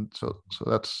 and so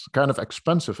that's kind of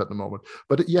expensive at the moment.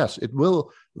 But yes, it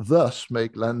will thus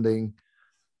make lending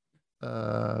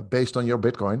based on your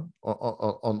Bitcoin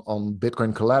on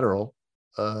Bitcoin collateral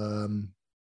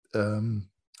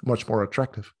much more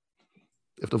attractive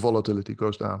if the volatility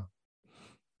goes down.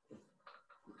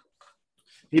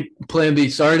 Hey, Plan B,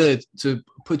 sorry to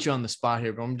put you on the spot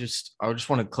here, but I just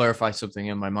want to clarify something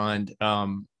in my mind.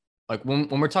 Like when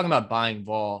we're talking about buying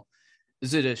vol,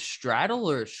 is it a straddle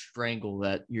or a strangle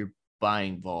that you're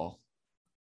buying vol?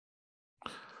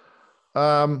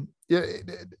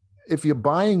 if you're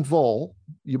buying vol,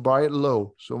 you buy it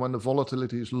low. So when the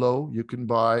volatility is low, you can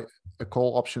buy a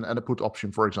call option and a put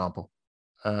option, for example.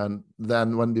 And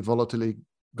then when the volatility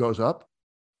goes up,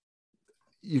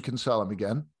 you can sell them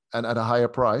again and at a higher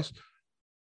price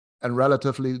and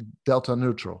relatively delta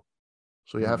neutral.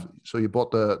 So you have, so you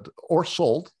bought or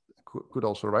sold, could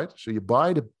also, right? So you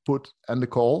buy the put and the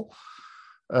call.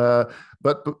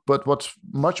 But what's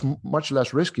much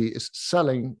less risky is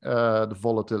selling the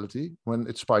volatility when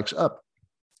it spikes up.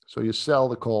 So you sell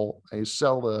the call and you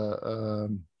sell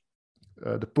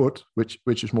the put,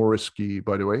 which is more risky,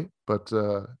 by the way. But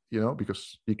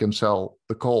because you can sell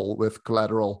the call with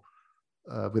collateral,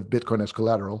 with Bitcoin as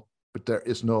collateral, but there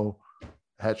is no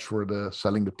hedge for the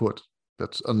selling the put.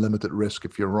 That's unlimited risk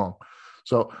if you're wrong.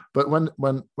 So, but when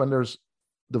there's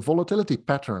the volatility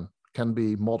pattern can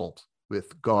be modeled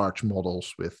with Garch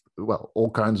models, with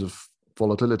all kinds of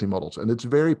volatility models, and it's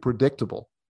very predictable.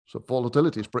 So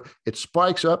volatility it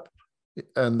spikes up,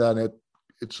 and then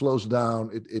it slows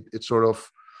down. It sort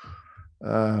of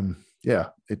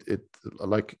it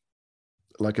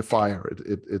like a fire.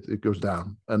 It goes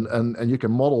down, and you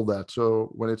can model that. So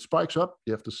when it spikes up,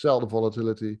 you have to sell the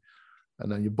volatility, and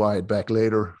then you buy it back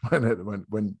later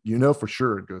when you know for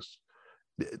sure it goes.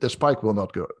 The spike will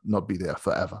not be there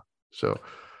forever. So.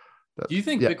 Do you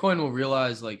think Bitcoin will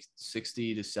realize like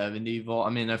 60 to 70 vol? I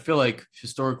mean, I feel like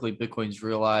historically Bitcoin's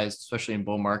realized, especially in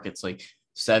bull markets, like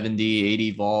 70,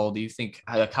 80 vol. Do you think,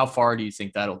 like, how far do you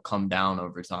think that'll come down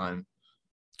over time?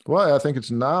 Well, I think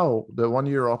it's now the 1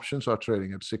 year options are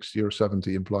trading at 60 or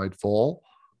 70 implied vol,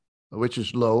 which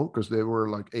is low because they were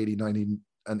like 80, 90,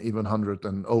 and even 100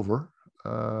 and over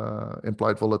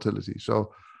implied volatility.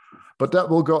 So, but that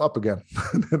will go up again.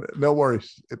 No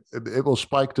worries. It will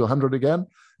spike to 100 again.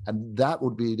 And that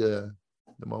would be the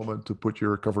moment to put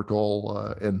your cover call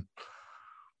in,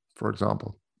 for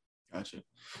example. Gotcha.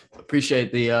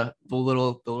 Appreciate the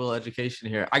little education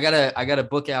here. I got a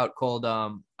book out called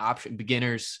Option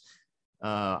Beginners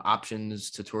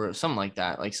Options Tutorial, something like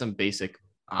that, like some basic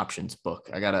options book.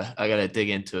 I gotta dig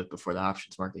into it before the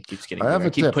options market keeps getting bigger. I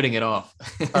keep putting it off.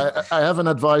 I have an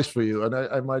advice for you, and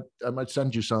I might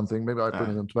send you something. Maybe I put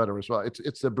it on Twitter as well.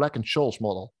 It's the Black and Scholes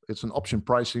model. It's an option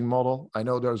pricing model. I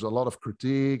know there's a lot of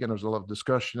critique and there's a lot of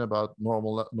discussion about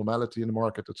normality in the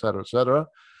market, et cetera.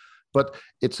 But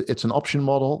it's an option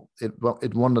model. It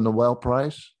won the Nobel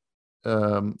Prize,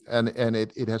 and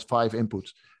it has 5 inputs.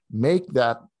 Make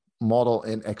that model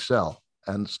in Excel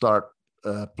and start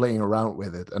playing around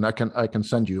with it, and I can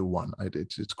send you one.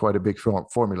 It's quite a big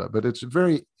formula, but it's a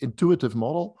very intuitive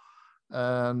model,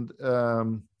 and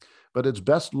but it's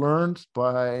best learned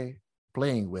by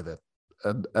playing with it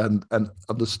and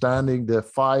understanding the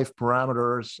 5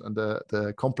 parameters and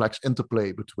the complex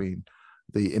interplay between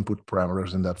the input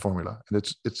parameters in that formula. And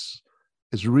it's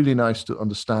really nice to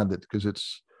understand it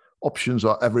because options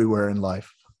are everywhere in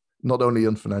life, not only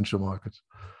in financial markets.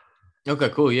 Okay,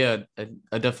 cool. Yeah,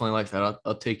 I definitely like that.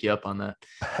 I'll take you up on that.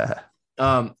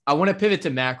 I want to pivot to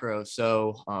macro.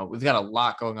 So we've got a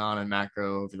lot going on in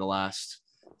macro over the last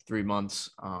 3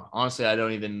 months. Honestly, I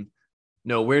don't even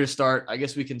know where to start. I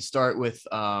guess we can start with,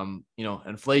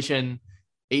 inflation,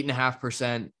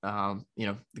 8.5%.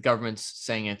 The government's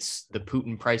saying it's the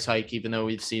Putin price hike, even though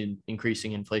we've seen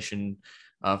increasing inflation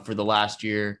for the last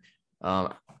year.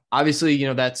 Obviously,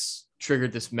 that's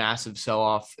triggered this massive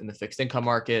sell-off in the fixed income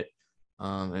market.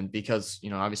 And because,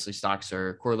 obviously stocks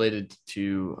are correlated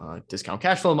to discount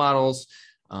cash flow models,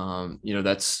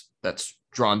 that's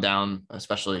drawn down,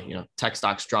 especially, tech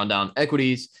stocks drawn down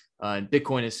equities, and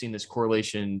Bitcoin has seen this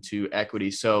correlation to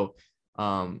equity. So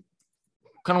kind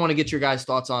of want to get your guys'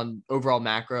 thoughts on overall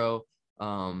macro.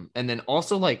 And then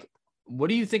also, like, what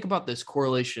do you think about this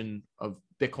correlation of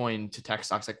Bitcoin to tech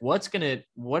stocks? Like, what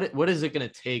is it going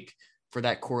to take for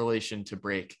that correlation to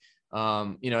break?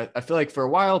 I feel like for a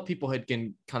while people had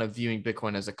been kind of viewing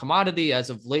Bitcoin as a commodity. As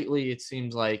of lately, it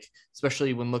seems like,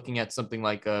 especially when looking at something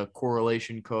like a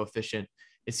correlation coefficient,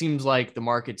 it seems like the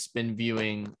market's been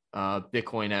viewing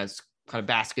Bitcoin as kind of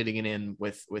basketing it in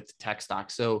with tech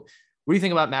stocks. So what do you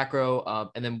think about macro?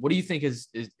 And then what do you think is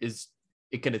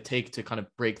it going to take to kind of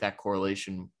break that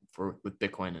correlation with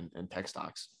Bitcoin and tech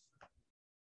stocks?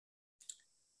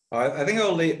 I think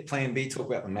I'll let Plan B talk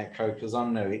about the macro because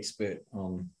I'm no expert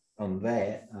on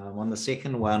that. On the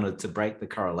second one, to break the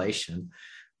correlation,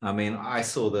 I mean, I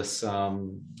saw this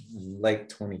in late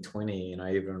 2020, and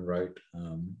I even wrote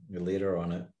a letter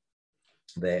on it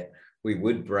that we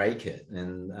would break it.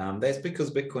 And that's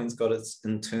because Bitcoin's got its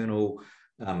internal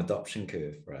adoption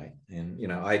curve, right? And,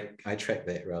 I track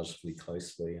that relatively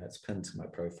closely. It's pinned to my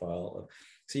profile.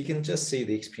 So you can just see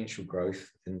the exponential growth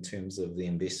in terms of the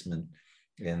investment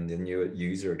and the new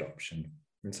user adoption.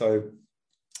 And so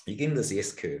you're getting this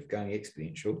S curve going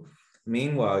exponential.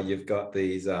 Meanwhile, you've got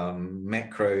these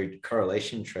macro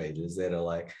correlation traders that are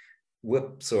like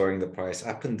whipsawing the price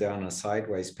up and down a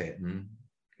sideways pattern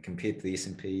compared to the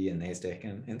S&P and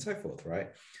NASDAQ and so forth, right?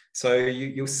 So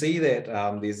you'll see that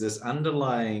there's this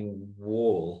underlying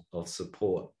wall of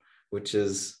support, which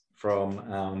is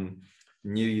from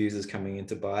new users coming in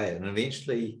to buy it. And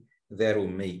eventually that'll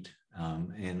meet.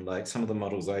 And like some of the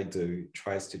models I do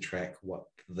tries to track what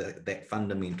that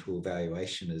fundamental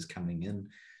valuation is coming in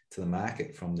to the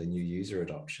market from the new user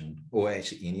adoption, or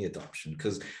actually any adoption,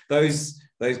 because those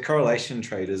correlation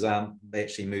traders aren't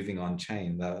actually moving on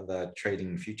chain. They're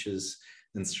trading futures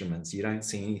instruments. You don't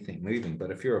see anything moving.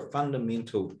 But if you're a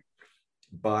fundamental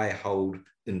buy hold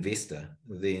investor,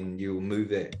 then you'll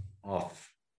move it off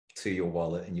to your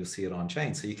wallet and you'll see it on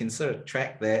chain. So you can sort of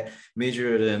track that,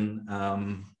 measure it in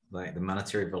like the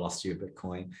monetary velocity of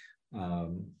Bitcoin.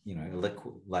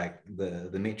 Like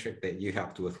the metric that you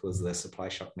helped with was the supply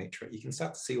shock metric. You can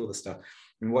start to see all the stuff.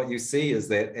 And what you see is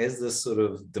that as this sort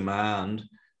of demand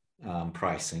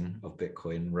pricing of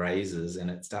Bitcoin raises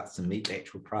and it starts to meet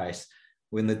actual price,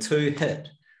 when the two hit,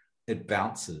 it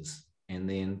bounces. And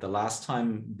then the last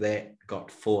time that got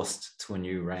forced to a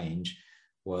new range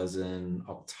was in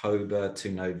October to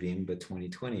November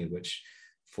 2020, which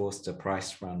forced a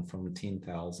price run from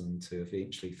 10,000 to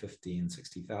eventually 50 and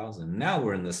 60,000. Now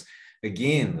we're in this,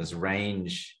 again, this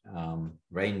ranging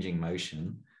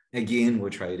motion. Again, we're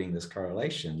trading this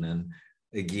correlation. And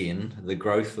again, the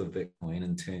growth of Bitcoin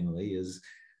internally is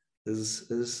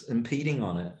impeding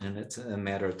on it. And it's a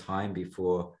matter of time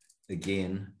before,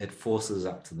 again, it forces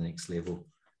up to the next level.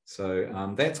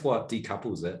 So that's what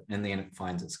decouples it. And then it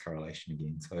finds its correlation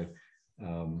again. So,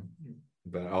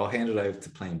 but I'll hand it over to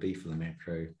Plan B for the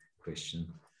macro question.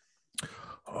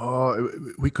 Oh,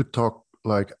 we could talk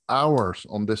like hours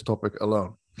on this topic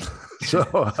alone.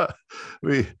 So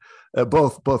we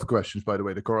both questions, by the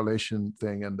way, the correlation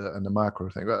thing and the macro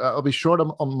thing. I'll be short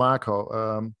on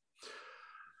macro.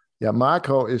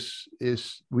 Macro is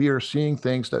we are seeing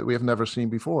things that we have never seen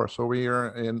before. So we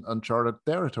are in uncharted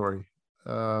territory.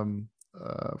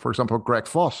 For example, Greg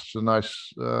Foss is a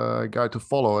nice guy to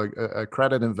follow, a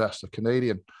credit investor,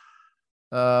 Canadian.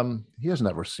 He has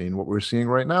never seen what we're seeing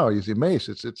right now. He's amazed.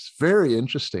 It's very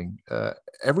interesting.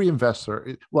 Every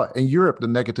investor, in Europe, the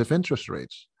negative interest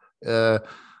rates. In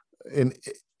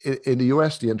the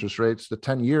US, the interest rates, the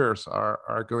 10 years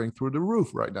are going through the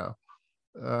roof right now.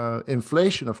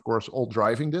 Inflation, of course, all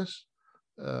driving this.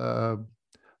 But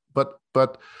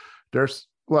there's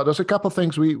a couple of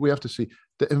things we have to see.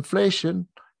 The inflation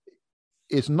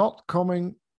is not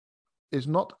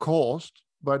caused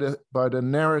by the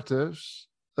narratives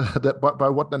by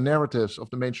what the narratives of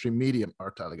the mainstream media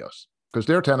are telling us, because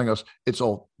they're telling us it's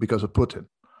all because of Putin,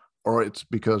 or it's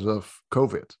because of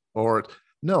COVID, or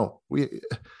no, we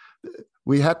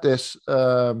had this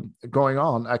going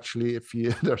on actually.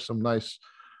 There's some nice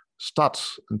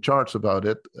stats and charts about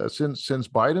it since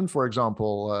Biden, for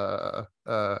example,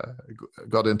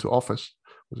 got into office,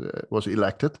 was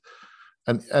elected,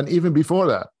 and even before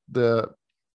that,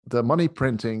 the money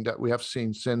printing that we have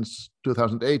seen since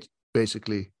 2008,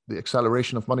 basically the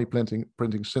acceleration of money printing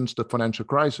since the financial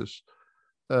crisis,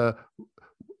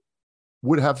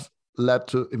 would have led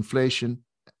to inflation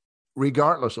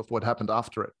regardless of what happened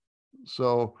after it.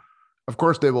 So of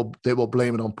course they will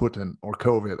blame it on Putin or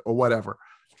COVID or whatever.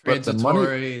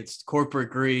 Transitory, it's corporate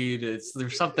greed.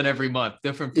 There's something every month,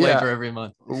 different flavor every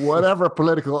month. Whatever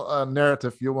political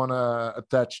narrative you want to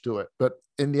attach to it. But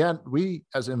in the end, we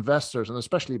as investors, and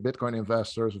especially Bitcoin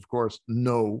investors, of course,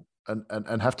 know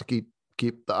and have to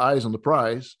keep the eyes on the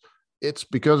prize. It's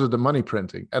because of the money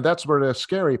printing. And that's where the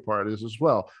scary part is as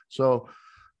well. So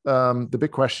the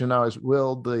big question now is,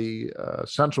 will the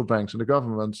central banks and the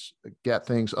governments get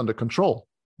things under control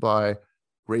by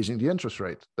raising the interest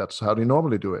rate? That's how they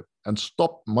normally do it, and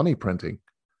stop money printing.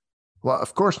 Well,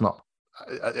 of course not.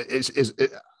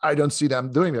 I don't see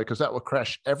them doing that, because that will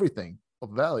crash everything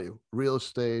of value, real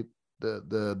estate,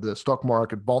 the stock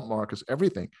market, bond markets,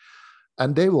 everything.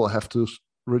 And they will have to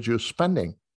reduce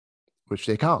spending, which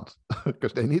they can't,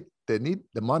 because they need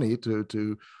the money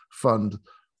to fund,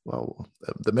 well,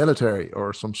 the military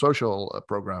or some social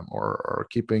program, or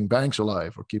keeping banks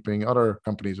alive, or keeping other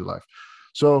companies alive.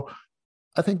 So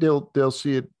I think they'll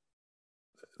see it.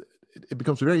 It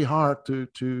becomes very hard to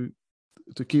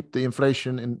keep the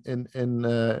inflation in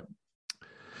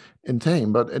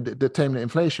tame, but the tame the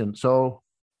inflation. So,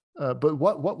 but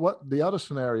what the other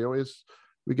scenario is,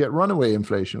 we get runaway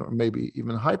inflation, or maybe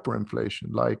even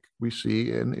hyperinflation, like we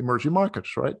see in emerging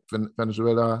markets, right?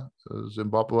 Venezuela,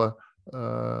 Zimbabwe,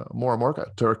 more and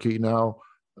more. Turkey now,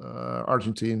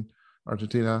 Argentina.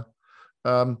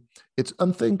 It's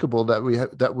unthinkable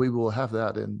that we will have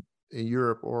that in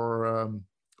Europe or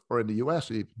in the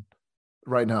US even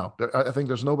right now. I think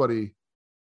there's nobody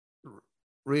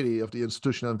really of the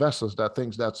institutional investors that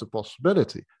thinks that's a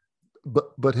possibility.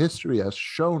 But history has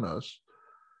shown us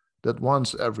that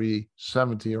once every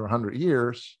 70 or 100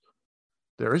 years,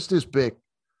 there is this big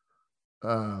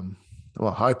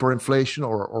hyperinflation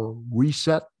or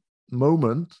reset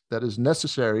moment that is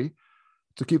necessary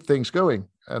to keep things going.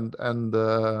 And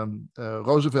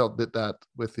Roosevelt did that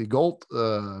with the gold,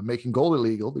 making gold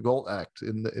illegal, the Gold Act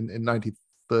in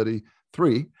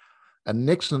 1933. And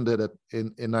Nixon did it in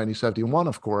 1971,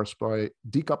 of course, by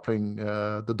decoupling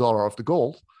the dollar of the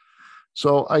gold.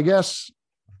 So I guess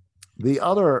the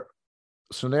other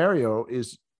scenario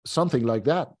is something like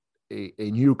that,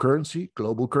 a new currency,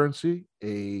 global currency,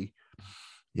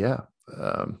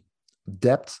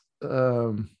 debt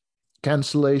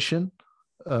cancellation,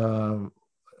 a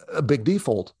big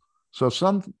default. So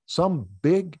some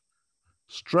big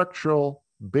structural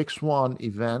big swan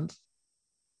event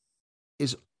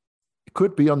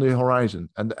could be on the horizon,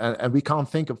 and we can't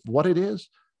think of what it is,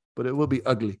 but it will be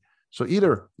ugly. So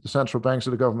either the central banks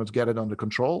or the governments get it under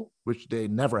control, which they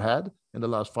never had in the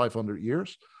last 500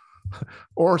 years,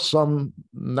 or some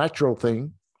natural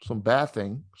thing, some bad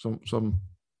thing, some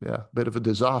bit of a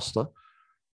disaster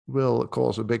will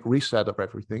cause a big reset of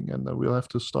everything, and then we'll have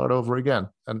to start over again.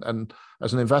 And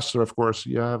as an investor, of course,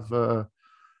 you have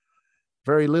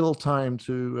very little time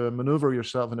to maneuver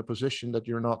yourself in a position that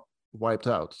you're not wiped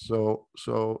out. So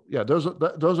yeah, those are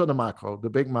the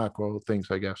big macro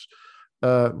things, I guess.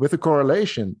 With the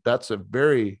correlation, that's a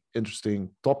very interesting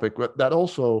topic, but that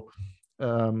also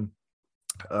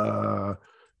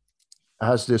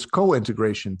has this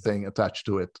co-integration thing attached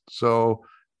to it. So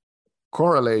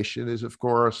correlation is, of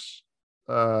course,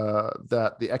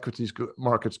 that the equities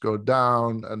markets go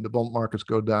down and the bond markets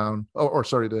go down,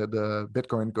 the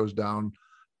Bitcoin goes down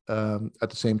at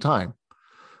the same time.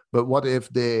 But what if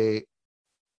they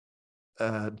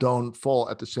don't fall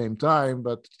at the same time,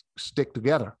 but stick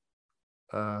together?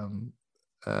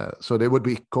 So they would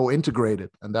be co-integrated,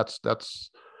 and that's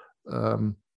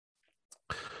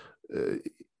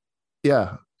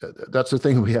the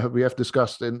thing we have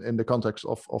discussed in the context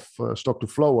of stock to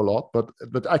flow a lot.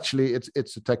 But actually,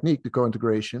 it's a technique, the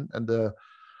co-integration, and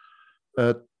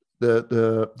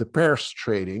the pairs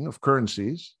trading of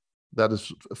currencies that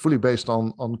is fully based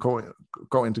on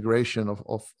co-integration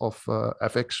of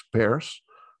FX pairs.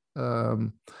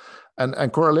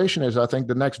 And correlation is, I think,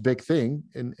 the next big thing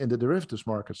in the derivatives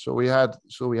market. So we had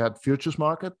futures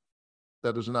market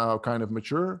that is now kind of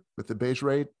mature with the base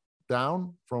rate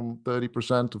down from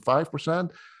 30% to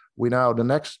 5%. The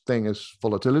next thing is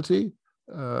volatility,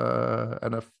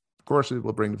 and of course it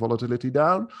will bring the volatility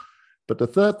down. But the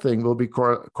third thing will be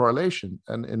correlation.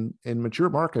 And in mature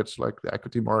markets like the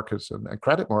equity markets and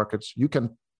credit markets, you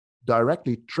can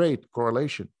directly trade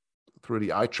correlation through the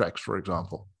iTraxx, for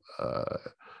example.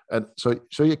 And so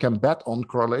you can bet on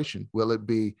correlation. Will it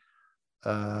be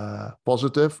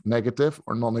positive, negative,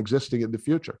 or non-existing in the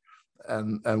future?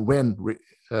 And when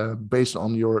based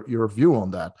on your view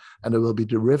on that. And there will be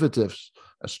derivatives,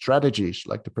 strategies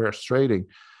like the pairs trading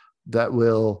that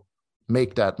will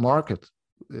make that market.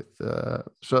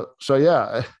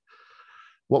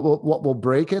 What will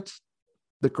break it?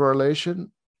 The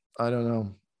correlation? I don't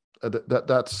know.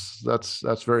 That's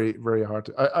very, very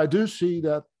hard. I do see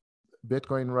that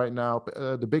Bitcoin right now,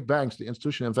 the big banks, the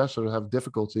institutional investors have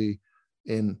difficulty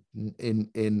in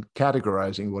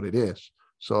categorizing what it is.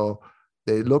 So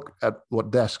they look at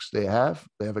what desks they have.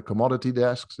 They have a commodity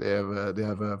desk. They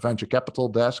have a venture capital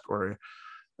desk or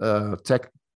a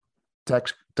tech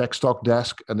stock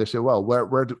desk, and they say, well,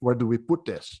 where do we put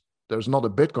this? There's not a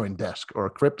Bitcoin desk or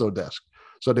a crypto desk.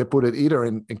 So they put it either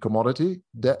in commodity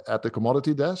at the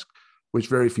commodity desk, which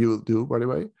very few do, by the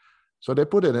way. So they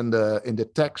put it in the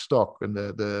tech stock, in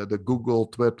the Google,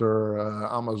 Twitter,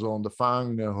 Amazon, the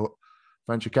FANG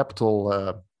venture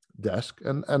capital desk,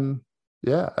 and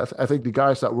I think the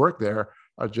guys that work there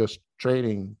are just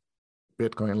trading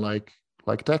Bitcoin like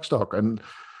tech stock. And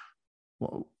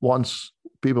once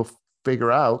people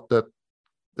figure out that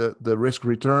the risk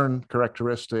return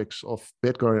characteristics of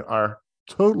Bitcoin are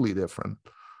totally different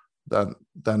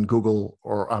than Google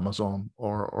or Amazon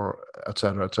or et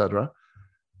cetera,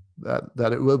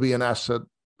 that it will be an asset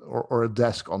or a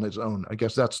desk on its own. I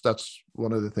guess that's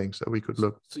one of the things that we could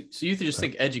look. So you just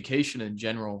think education in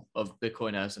general of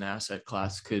Bitcoin as an asset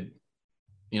class could,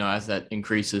 as that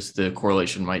increases, the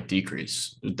correlation might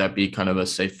decrease. Would that be kind of a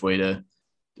safe way to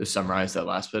summarize that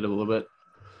last bit a little bit?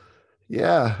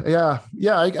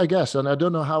 I guess, and I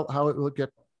don't know how it will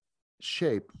get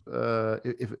shape.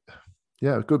 If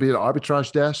yeah, it could be an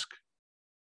arbitrage desk.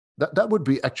 That would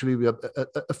be actually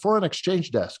a foreign exchange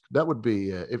desk. That would be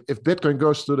if Bitcoin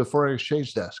goes to the foreign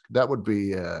exchange desk. That would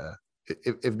be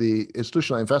if the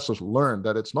institutional investors learn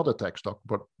that it's not a tech stock,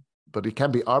 but it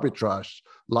can be arbitraged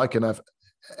like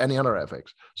any other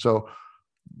FX. So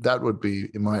that would be,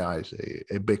 in my eyes,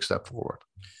 a big step forward.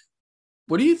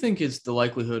 What do you think is the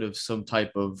likelihood of some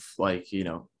type of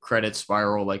credit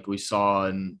spiral like we saw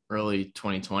in early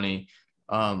 2020?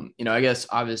 I guess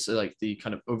obviously like the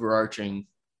kind of overarching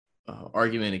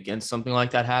argument against something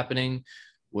like that happening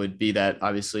would be that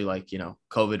obviously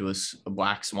COVID was a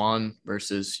black swan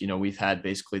versus, we've had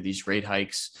basically these rate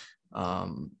hikes,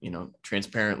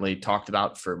 transparently talked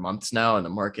about for months now. And the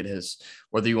market has,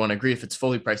 whether you want to agree if it's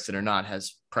fully priced in or not,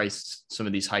 has priced some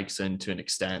of these hikes in to an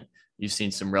extent. You've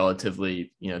seen some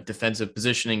relatively, defensive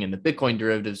positioning in the Bitcoin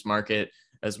derivatives market,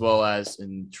 as well as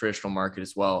in traditional market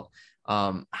as well.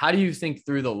 How do you think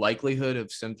through the likelihood of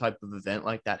some type of event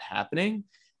like that happening?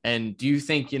 And do you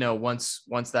think, once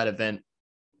that event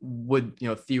would,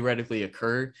 theoretically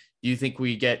occur, do you think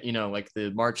we get, like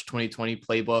the March 2020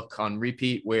 playbook on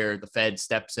repeat where the Fed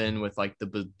steps in with like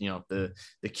the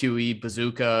QE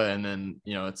bazooka, and then,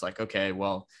 it's like, okay,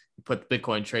 well, put the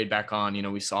Bitcoin trade back on,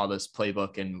 we saw this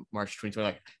playbook in March 2020.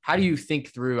 Like, how do you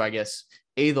think through, I guess,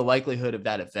 the likelihood of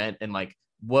that event, and like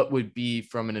what would be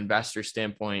from an investor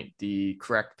standpoint, the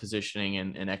correct positioning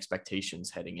and expectations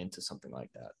heading into something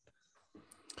like that?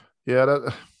 Yeah,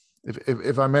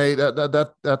 if I may,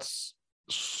 that's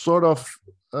sort of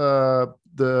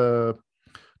the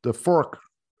fork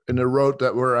in the road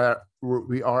that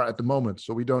we are at the moment.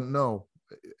 So we don't know.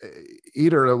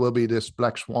 Either there will be this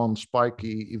black swan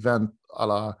spiky event a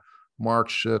la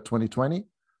March 2020,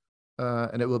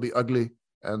 and it will be ugly,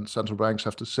 and central banks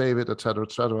have to save it, et cetera,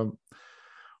 et cetera.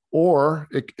 Or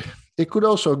it could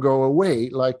also go away,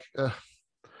 like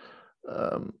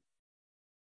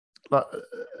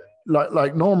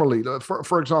normally.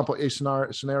 For example, a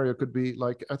scenario could be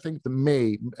like, I think the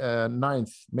May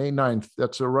 9th,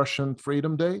 that's a Russian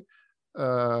Freedom Day.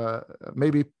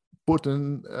 Maybe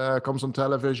Putin comes on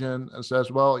television and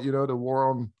says, well, the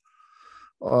war on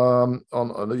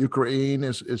the Ukraine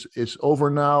is over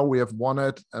now. We have won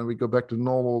it, and we go back to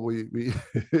normal. We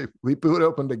we put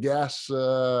open the gas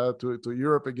to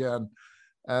Europe again,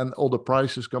 and all the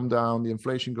prices come down, the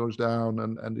inflation goes down,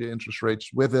 and the interest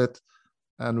rates with it,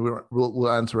 and we'll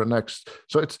enter a next.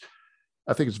 So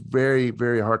I think it's very,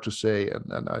 very hard to say,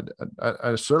 and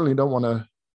I certainly don't want to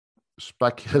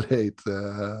speculate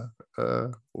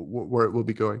where it will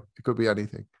be going. It could be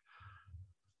anything.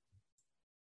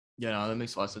 Yeah, no, that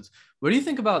makes a lot of sense. What do you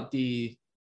think about we've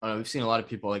seen a lot of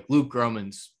people like Luke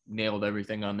Gromen's nailed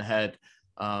everything on the head.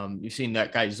 You've seen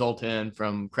that guy Zoltan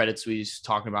from Credit Suisse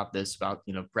talking about this, about,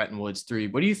 Bretton Woods 3.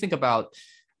 What do you think about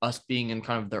us being in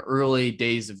kind of the early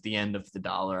days of the end of the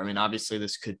dollar? I mean, obviously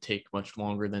this could take much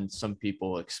longer than some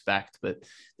people expect, but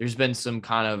there's been some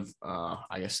kind of,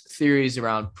 theories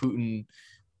around Putin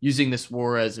using this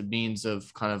war as a means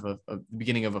of kind of a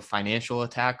beginning of a financial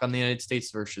attack on the United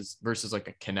States versus like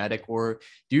a kinetic war.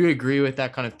 Do you agree with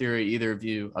that kind of theory, either of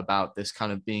you, about this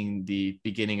kind of being the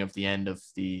beginning of the end of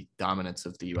the dominance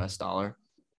of the US dollar?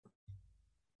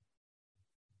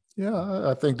 Yeah,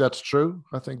 I think that's true.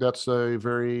 I think that's a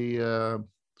very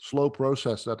slow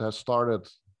process that has started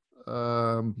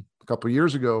a couple of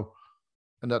years ago,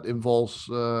 and that involves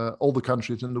all the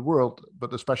countries in the world,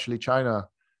 but especially China,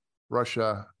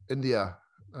 Russia, India,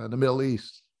 the Middle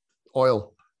East,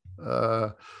 oil,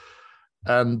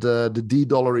 and the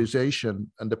de-dollarization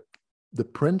and the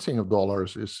printing of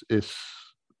dollars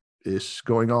is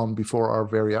going on before our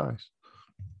very eyes.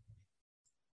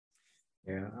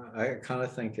 Yeah, I kind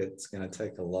of think it's going to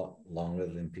take a lot longer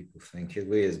than people think.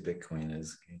 We as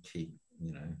Bitcoiners keep,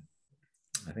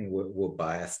 I think we're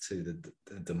biased to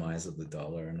the demise of the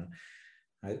dollar, and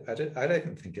I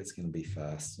don't think it's going to be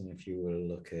fast. And if you were to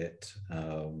look at,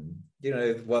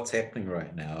 what's happening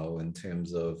right now in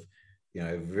terms of,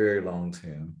 very long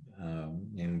term,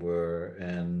 and we're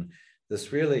in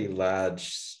this really large,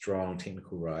 strong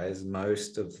technical rise.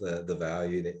 Most of the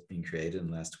value that's been created in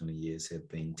the last 20 years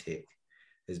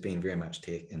has been very much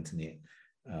tech, internet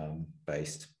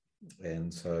based.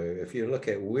 And so if you look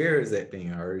at where is that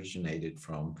being originated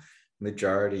from,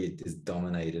 majority is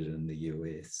dominated in the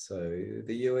US. So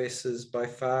the US is by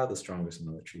far the strongest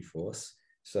military force.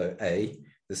 So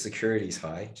the security is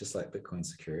high, just like Bitcoin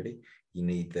security. You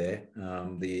need that.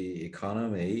 The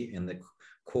economy and the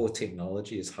core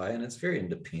technology is high, and it's very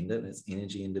independent. It's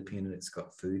energy independent. It's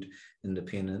got food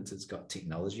independence. It's got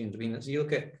technology independence. You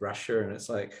look at Russia, and it's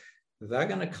like they're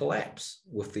going to collapse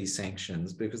with these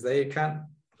sanctions because they can't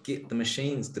get the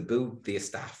machines to build their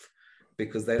stuff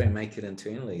because they don't make it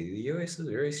internally. The US is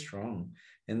very strong.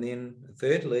 And then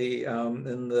thirdly,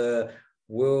 in the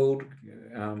world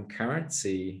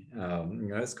currency,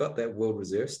 it's got that world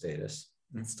reserve status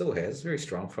and still has very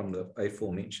strong from the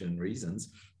aforementioned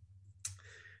reasons.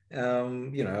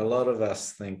 A lot of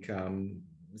us think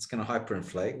it's going to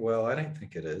hyperinflate. Well, I don't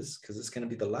think it is, because it's going to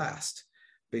be the last,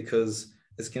 because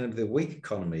it's going to be the weak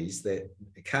economies that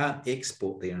can't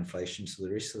export their inflation to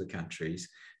the rest of the countries.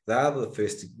 They are the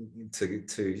first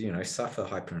to suffer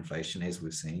hyperinflation, as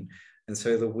we've seen. And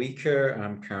so the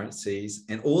weaker currencies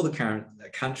and all the current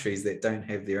countries that don't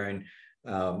have their own,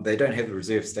 they don't have the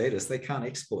reserve status, they can't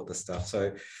export the stuff.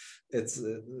 So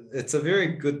it's a very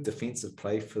good defensive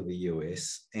play for the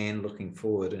US, and looking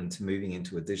forward into moving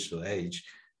into a digital age,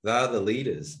 they are the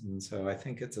leaders. And so I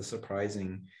think it's a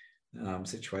surprising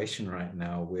situation right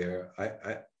now where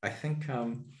I think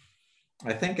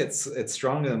it's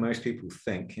stronger than most people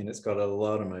think, and it's got a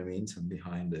lot of momentum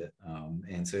behind it.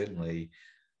 And certainly,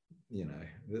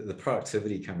 the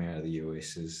productivity coming out of the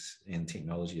US in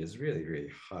technology is really,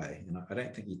 really high. And I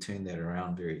don't think you turn that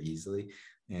around very easily.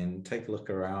 And take a look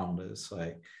around. It's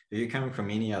like, if you're coming from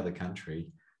any other country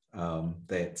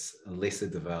that's lesser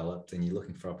developed and you're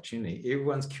looking for opportunity,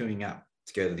 everyone's queuing up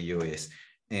to go to the US.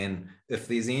 And if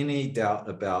there's any doubt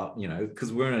about,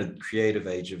 because we're in a creative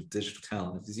age of digital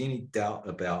talent, if there's any doubt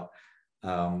about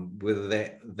whether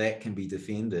that can be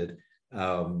defended,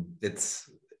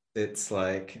 it's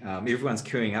like everyone's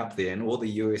queuing up there, and all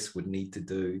the US would need to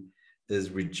do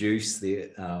is reduce their,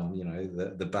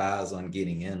 the bars on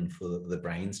getting in for the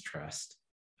brains trust.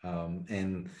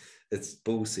 And it's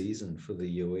bull season for the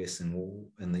US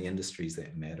and the industries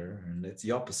that matter. And it's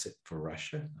the opposite for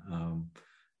Russia.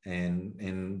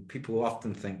 And people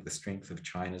often think the strength of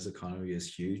China's economy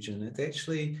is huge. And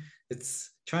it's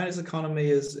China's economy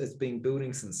has been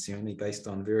building sincerely based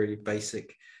on very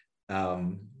basic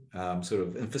sort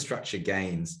of infrastructure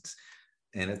gains.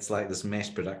 And it's like this mass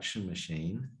production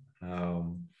machine.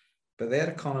 But that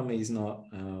economy is not.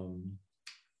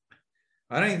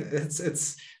 I think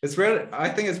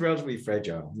it's relatively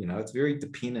fragile. It's very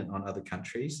dependent on other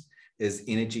countries as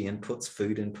energy inputs,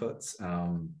 food inputs,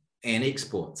 and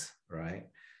exports, right?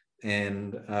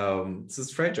 And so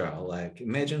it's fragile. Like,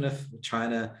 imagine if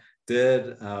China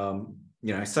did,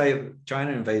 say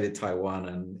China invaded Taiwan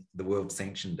and the world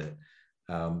sanctioned it,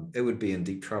 it would be in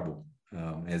deep trouble.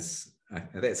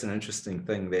 That's an interesting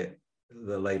thing that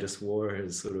the latest war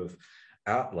has sort of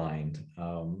outlined.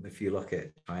 If you look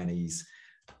at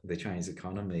the Chinese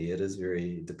economy, it is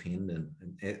very dependent.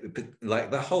 But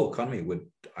like the whole economy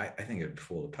I think it would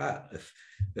fall apart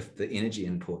if the energy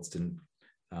imports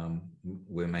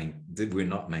were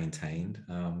not maintained.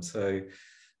 So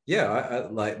yeah,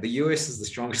 like the US is the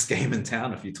strongest game in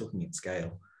town if you're talking at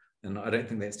scale, and I don't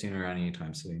think that's turning around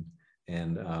anytime soon.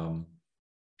 And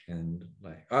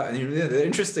the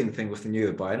interesting thing with the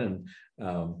new Biden,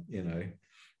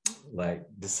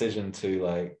 decision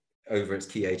to over its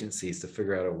key agencies to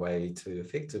figure out a way to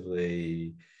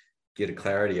effectively get a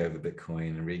clarity over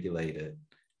Bitcoin and regulate it,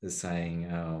 is saying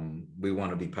we want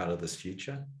to be part of this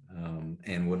future,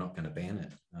 and we're not going to ban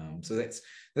it. So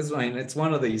it's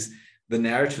one of the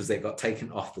narratives that got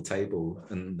taken off the table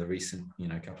in the recent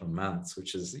couple of months,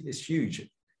 which is huge.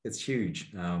 It's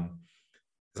huge.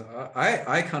 So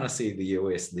I kind of see the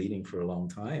US leading for a long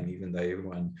time, even though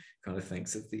everyone kind of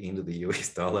thinks it's the end of the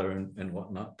US dollar and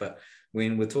whatnot. But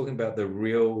when we're talking about the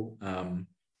real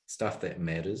stuff that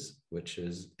matters, which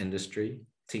is industry,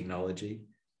 technology,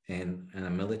 and a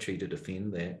military to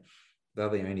defend that, they're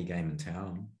the only game in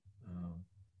town.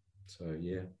 So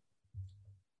yeah.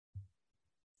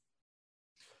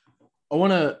 I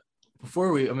want to,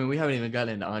 we haven't even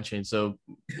gotten into on-chain. So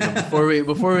before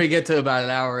we get to about an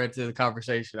hour into the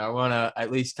conversation, I want to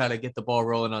at least kind of get the ball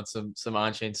rolling on some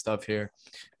on-chain stuff here.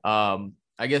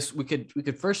 I guess we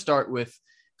could first start with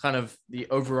kind of the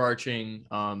overarching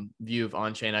view of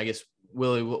on-chain. I guess,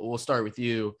 Willie, we'll start with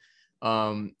you.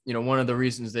 One of the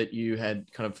reasons that you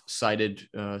had kind of cited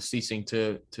ceasing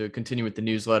to continue with the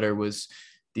newsletter was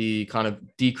the kind of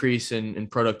decrease in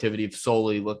productivity of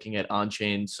solely looking at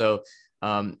on-chain. So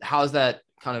how's that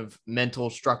kind of mental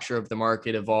structure of the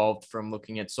market evolved from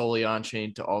looking at solely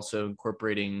on-chain to also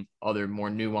incorporating other more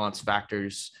nuanced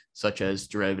factors such as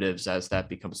derivatives as that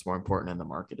becomes more important in the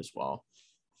market as well?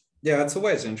 Yeah, it's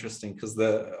always interesting because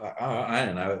I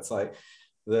don't know, it's like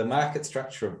the market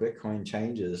structure of Bitcoin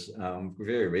changes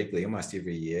very regularly, almost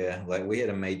every year. Like we had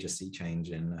a major sea change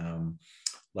in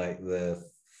like the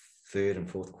third and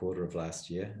fourth quarter of last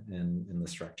year in the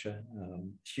structure.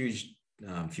 Huge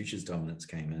futures dominance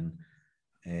came in,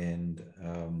 and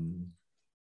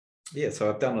yeah, so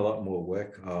I've done a lot more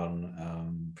work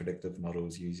on predictive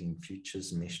models using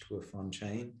futures meshed with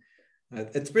on-chain.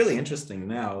 It's really interesting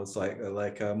now. It's like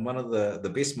one of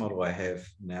the best model I have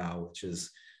now, which is,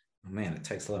 oh man, it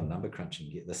takes a lot of number crunching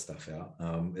to get this stuff out.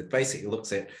 It basically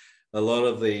looks at a lot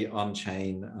of the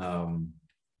on-chain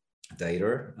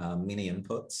data, many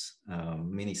inputs,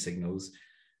 many signals,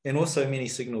 and also many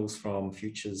signals from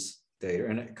futures data,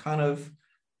 and it kind of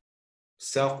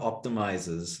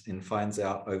self-optimizes and finds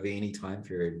out over any time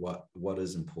period what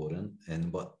is important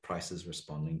and what price is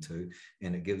responding to,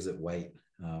 and it gives it weight.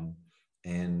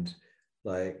 And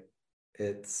like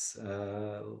it's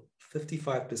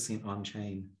 55%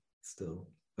 on-chain still,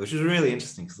 which is really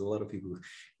interesting because a lot of people,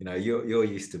 you know, you're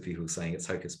used to people saying it's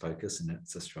hocus pocus and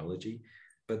it's astrology,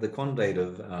 but the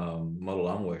quantitative model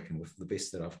I'm working with, the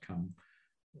best that I've come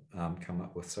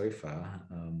up with so far,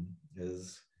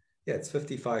 is, yeah, it's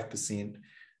 55%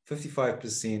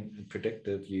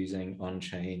 predictive using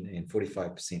on-chain and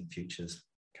 45% futures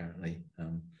currently.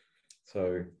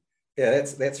 So yeah,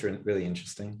 that's really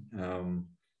interesting.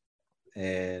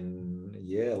 And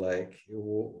yeah, like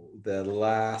the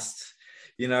last,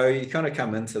 you know, you kind of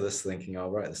come into this thinking, I'll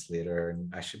write this letter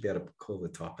and I should be able to call the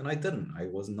top. And I didn't. I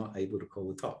was not able to call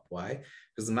the top. Why?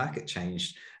 Because the market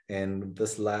changed. And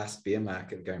this last bear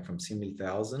market going from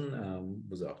 70,000,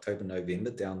 was it October,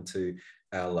 November, down to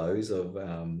our lows of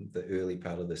the early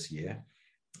part of this year.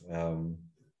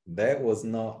 That was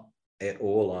not at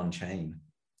all on chain.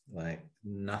 Like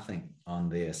nothing on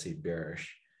there said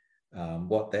bearish.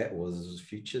 What that was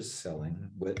futures selling,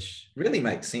 which really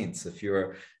makes sense. If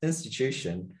you're an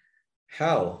institution,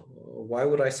 hell, why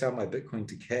would I sell my Bitcoin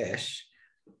to cash?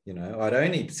 You know, I'd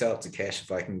only sell it to cash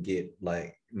if I can get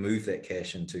like move that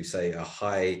cash into, say, a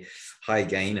high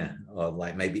gainer, or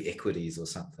like maybe equities or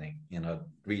something, and I'd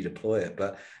redeploy it.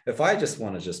 But if I just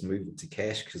want to just move it to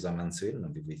cash because I'm uncertain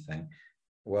of everything,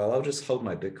 well, I'll just hold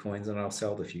my Bitcoins and I'll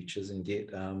sell the futures and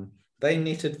get they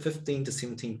netted 15 to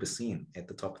 17% at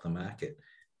the top of the market,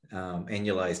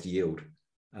 annualized yield.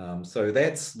 So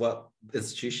that's what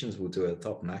institutions will do at the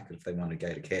top market if they want to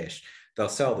go to cash. They'll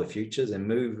sell the futures and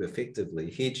move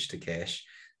effectively, hedge to cash,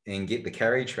 and get the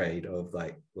carry trade of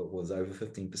like what was over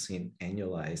 15%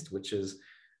 annualized, which is,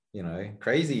 you know,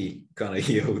 crazy kind of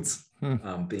yields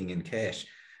being in cash.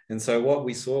 And so what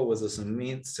we saw was this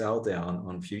immense sell down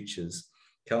on futures,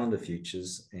 calendar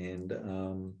futures, and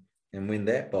when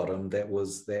that bottomed,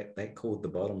 that called the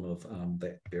bottom of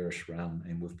that bearish run,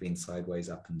 and we've been sideways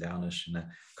up and downish in a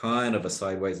kind of a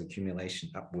sideways accumulation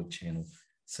upward channel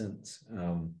since.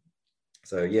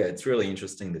 So yeah, it's really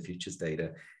interesting, the futures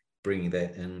data, bringing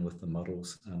that in with the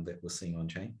models that we're seeing on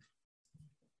chain.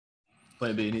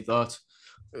 Maybe any thoughts?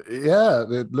 Yeah,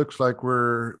 it looks like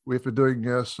we've been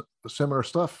doing similar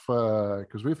stuff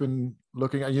because we've been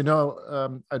looking at, you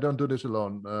know, I don't do this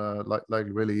alone. Like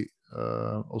really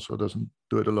also doesn't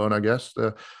do it alone, I guess.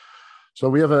 So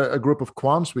we have a group of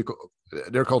quants.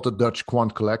 They're called the Dutch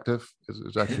Quant Collective.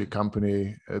 It's actually a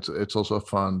company. It's also a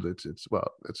fund. It's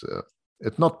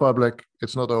not public.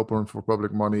 It's not open for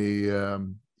public money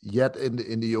yet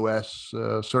in the US.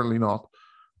 Certainly not,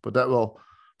 but that will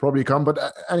probably come. But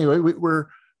anyway, we're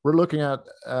looking at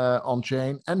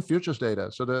on-chain and futures data.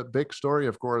 So the big story,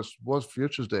 of course, was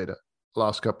futures data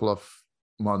last couple of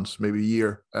months, maybe a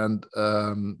year. And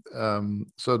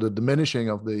so the diminishing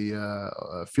of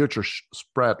the futures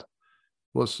spread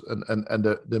was, and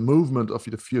the movement of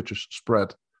the futures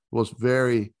spread was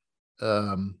very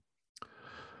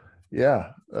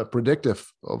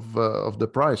predictive of the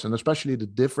price, and especially the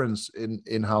difference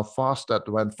in how fast that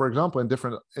went. For example,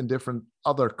 in different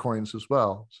other coins as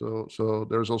well. So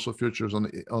there's also futures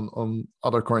on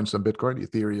other coins than Bitcoin,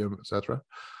 Ethereum, etc.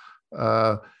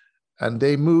 And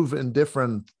they move in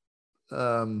different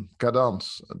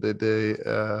cadence.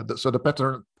 So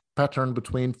the pattern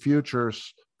between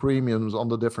futures premiums on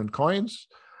the different coins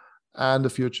and the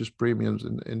futures premiums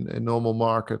in normal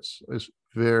markets is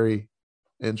very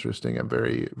interesting and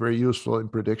very, very useful in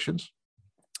predictions,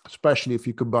 especially if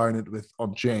you combine it with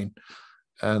on-chain.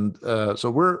 And so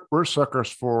we're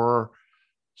suckers for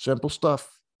simple stuff.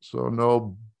 So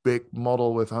no big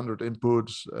model with 100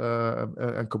 inputs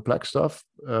and complex stuff.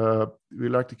 We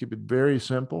like to keep it very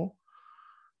simple.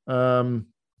 But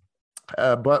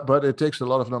it takes a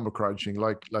lot of number crunching,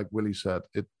 like Willy said.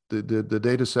 the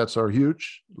data sets are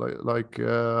huge, like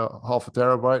half a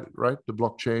terabyte, right? The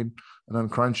blockchain, and then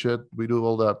crunch it. We do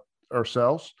all that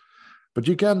ourselves. But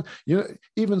you can,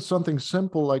 even something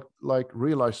simple like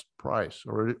realized price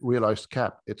or realized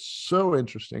cap. It's so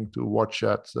interesting to watch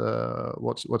at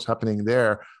what's happening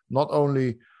there. Not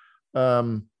only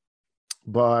by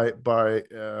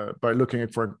looking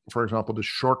at, for example, the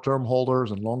short-term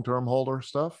holders and long-term holder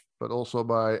stuff, but also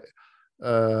by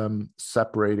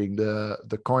separating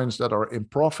the coins that are in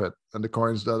profit and the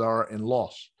coins that are in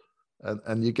loss,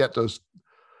 and you get those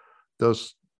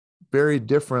very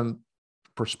different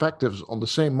perspectives on the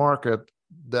same market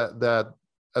that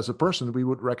as a person we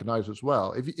would recognize as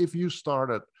well. If you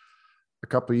started a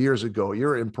couple of years ago,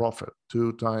 you're in profit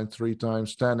 2 times, 3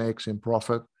 times, 10x in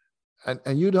profit,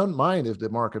 and you don't mind if the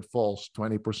market falls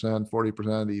 20%,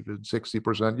 40%, even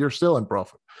 60%, you're still in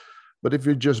profit. But if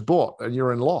you just bought and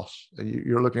you're in loss, and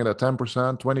you're looking at a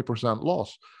 10%, 20%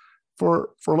 loss,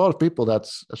 for a lot of people,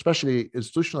 that's, especially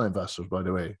institutional investors, by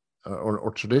the way,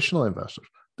 or traditional investors,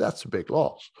 that's a big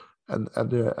loss. And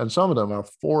some of them are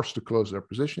forced to close their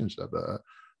positions at a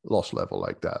loss level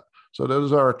like that. So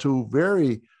those are 2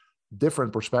 very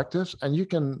different perspectives, and you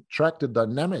can track the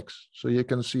dynamics. So you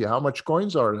can see how much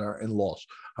coins are there in loss,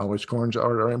 how much coins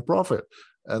are there in profit,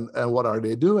 and what are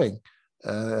they doing.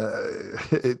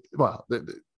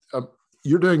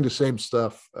 You're doing the same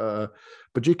stuff,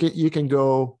 but you can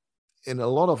go in a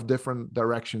lot of different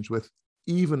directions with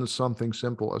even something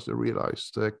simple as the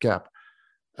realized cap.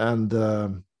 And I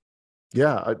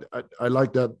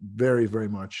like that very, very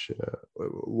much.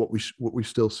 What we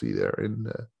still see there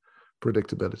in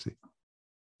predictability.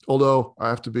 Although I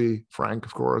have to be frank,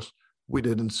 of course, we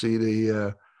didn't see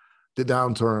the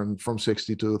downturn from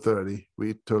 60 to 30.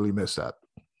 We totally missed that.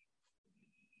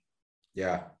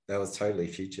 Yeah, that was totally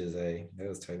futures, eh? That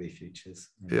was totally futures.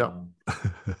 Yeah.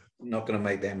 Not going to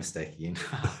make that mistake again.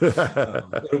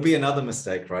 It'll be another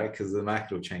mistake, right? Because the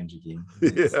market will change again.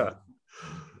 Yeah.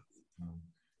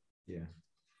 Yeah.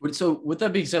 So with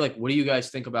that being said, like, what do you guys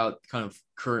think about kind of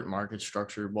current market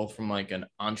structure, both from like an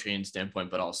on-chain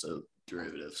standpoint, but also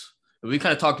derivatives? We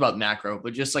kind of talked about macro,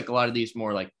 but just like a lot of these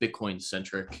more like Bitcoin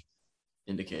centric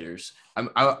indicators.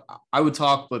 I would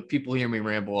talk, but people hear me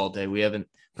ramble all day. We haven't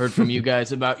heard from you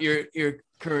guys about your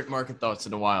current market thoughts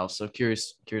in a while. So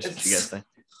curious what you guys think.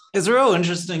 It's real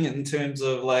interesting in terms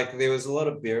of like, there was a lot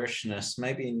of bearishness,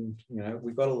 maybe,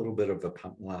 we got a little bit of a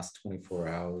pump in the last 24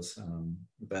 hours,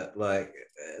 but like,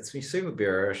 it's been super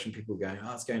bearish and people going,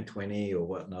 oh, it's going 20 or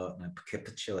whatnot, and a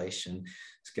capitulation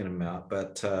is going to mount.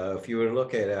 But if you were to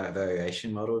look at our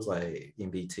valuation models like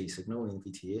MBT signal,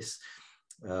 MBTS,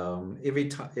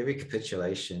 every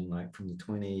capitulation, like from the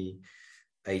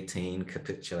 2018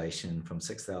 capitulation from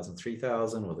 6,000,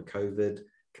 3,000, or the COVID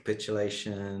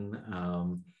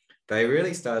capitulation, they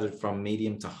really started from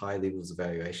medium to high levels of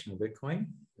valuation of Bitcoin,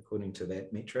 according to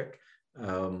that metric.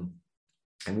 And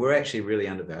we're actually really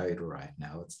undervalued right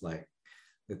now.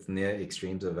 It's near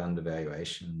extremes of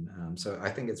undervaluation. So I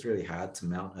think it's really hard to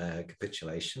mount a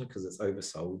capitulation because it's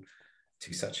oversold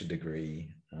to such a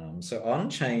degree. So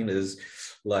on-chain is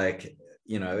like,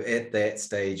 at that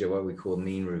stage of what we call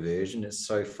mean reversion, it's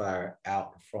so far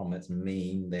out from its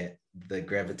mean that the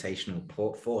gravitational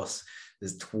force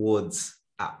is towards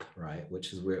up, right?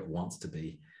 Which is where it wants to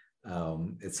be.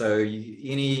 So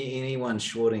anyone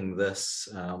shorting this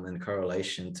in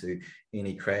correlation to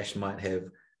any crash might have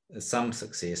some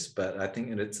success, but I think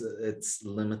it's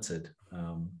limited.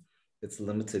 It's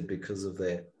limited because of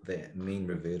that mean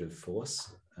revertive force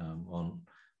on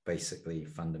basically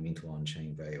fundamental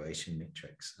on-chain valuation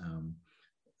metrics.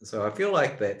 So I feel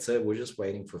like that's it. We're just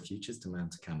waiting for futures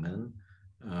demand to come in,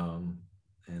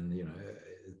 and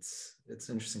it's an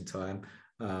interesting time.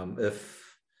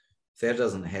 If that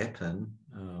doesn't happen,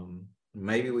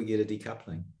 maybe we get a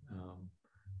decoupling,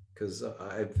 because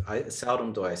I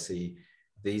seldom do I see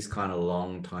these kind of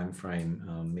long time frame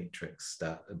metrics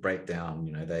break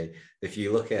down. If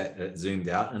you look at it zoomed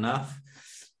out enough,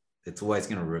 it's always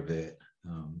going to revert.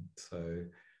 So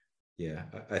yeah,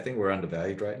 I think we're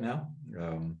undervalued right now,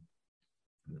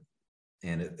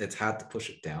 and it's hard to push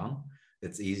it down.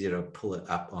 It's easier to pull it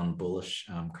up on bullish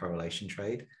correlation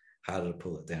trade, harder to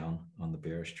pull it down on the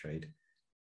bearish trade.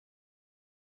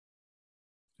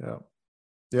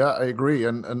 Yeah, I agree.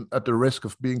 And at the risk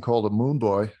of being called a moon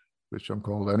boy, which I'm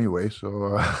called anyway.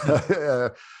 So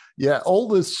yeah, all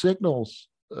the signals,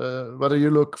 whether you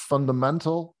look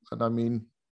fundamental, and I mean,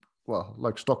 well,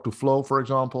 like stock to flow, for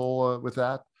example, with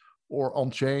that, or on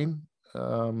chain,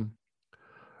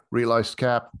 realized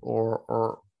cap,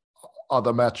 or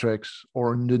other metrics,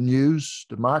 or in the news,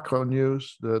 the macro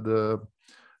news, the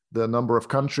the number of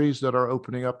countries that are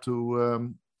opening up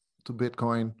to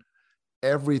Bitcoin,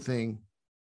 everything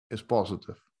is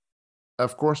positive.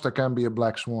 Of course, there can be a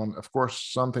black swan. Of course,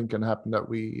 something can happen that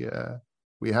we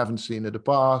haven't seen in the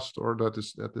past, or that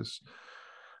is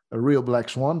a real black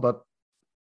swan. But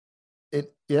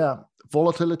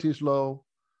volatility is low.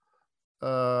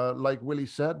 Like Willie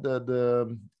said,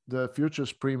 the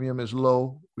futures premium is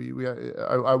low.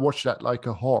 I watch that like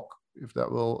a hawk. If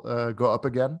that will go up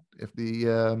again, if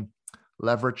the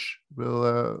leverage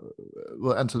will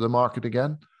enter the market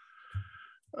again.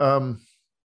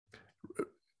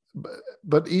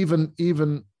 But even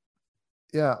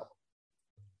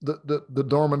the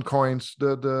dormant coins,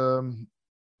 the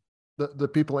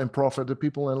people in profit, the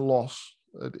people in loss.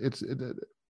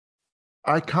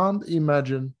 I can't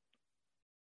imagine,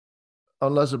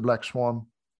 unless a black swan,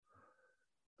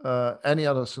 any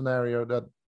other scenario that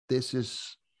this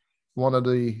is one of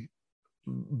the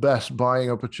best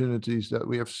buying opportunities that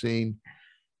we have seen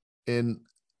in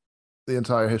the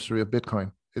entire history of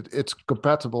Bitcoin. It's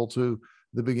compatible to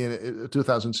the beginning,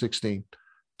 2016,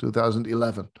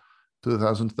 2011,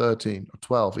 2013, or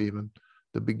 12 even,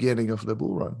 the beginning of the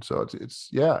bull run. So it's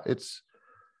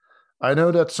I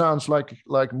know that sounds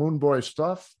like Moon Boy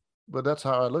stuff, but that's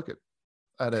how I look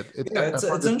at it.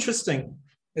 It's interesting.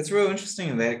 It's real interesting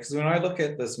in that, because when I look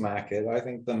at this market, I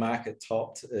think the market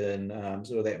topped in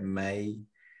sort of that May.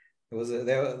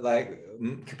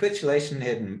 Capitulation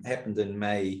hadn't happened in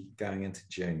May going into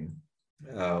June.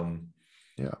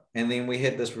 And then we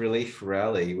had this relief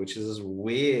rally, which is this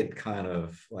weird kind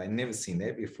of, I've never seen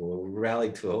that before,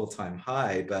 rally to an all-time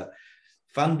high, but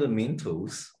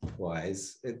fundamentals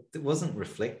wise, it wasn't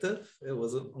reflective. It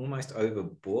was almost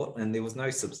overbought, and there was no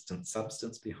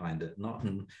substance behind it, not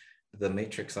in the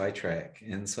metrics I track.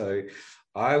 And so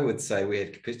I would say we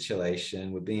had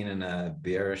capitulation. We're being in a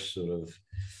bearish sort of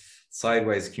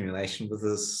sideways accumulation with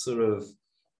this sort of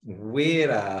weird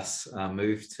ass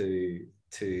move to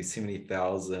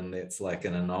 70,000. That's like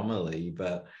an anomaly,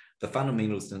 but the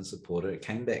fundamentals didn't support it. It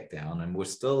came back down, and we're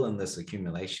still in this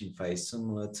accumulation phase,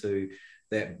 similar to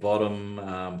that bottom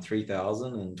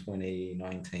 3,000 in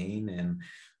 2019 and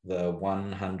the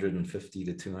 150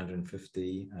 to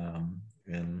 250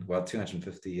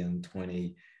 250 in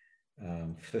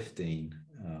 2015.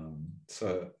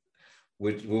 So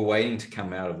we're waiting to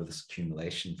come out of this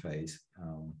accumulation phase.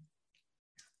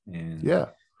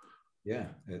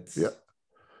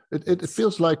 It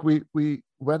feels like we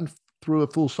went through a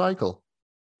full cycle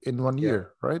in 1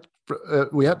 year, right?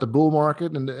 We had the bull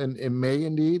market in May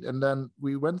indeed, and then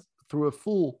we went through a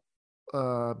full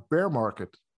bear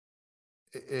market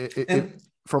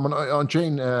from an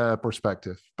on-chain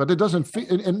perspective. But it doesn't fit,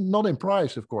 and not in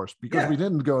price, of course, because we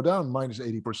didn't go down minus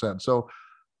 80%. So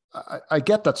I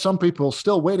get that some people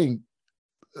still waiting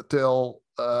till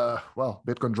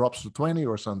Bitcoin drops to 20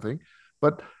 or something,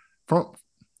 but from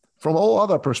all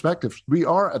other perspectives, we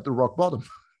are at the rock bottom.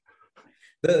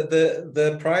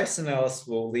 The price analysis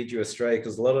will lead you astray,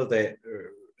 because a lot of that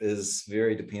is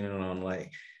very dependent on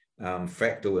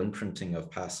fractal imprinting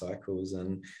of past cycles.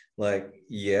 And we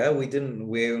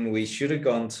should have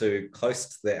gone to close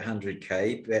to that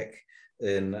 100K back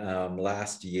in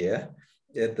last year.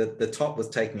 The top was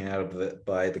taken out of it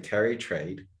by the carry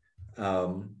trade.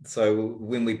 So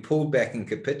when we pulled back and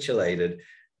capitulated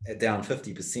down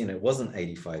 50%, it wasn't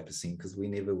 85%, because we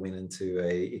never went into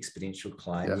a exponential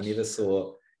climb. Yes. You never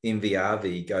saw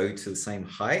MVRV go to the same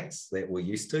heights that we're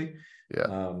used to.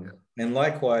 And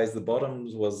likewise, the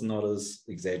bottoms was not as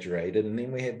exaggerated. And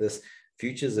then we had this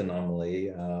futures anomaly.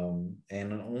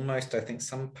 And almost, I think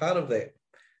some part of that,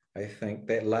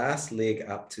 that last leg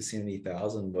up to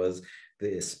 70,000 was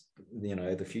this,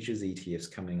 the futures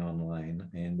ETFs coming online.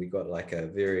 And we got like a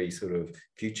very sort of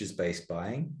futures-based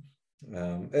buying.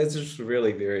 It's just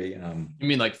really very you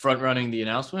mean like front running the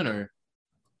announcement, or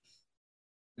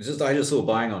I just saw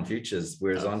buying on futures,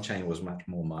 whereas on-chain was much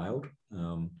more mild.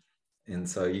 And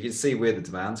so you can see where the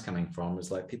demand's coming from.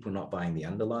 It's like people not buying the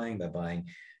underlying, they're buying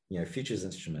futures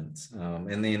instruments.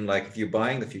 And then if you're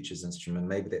buying the futures instrument,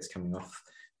 maybe that's coming off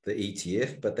the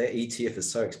ETF, but that ETF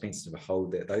is so expensive to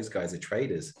hold that those guys are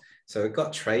traders. So it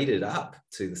got traded up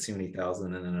to the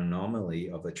 70,000 in an anomaly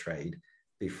of a trade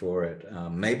before it.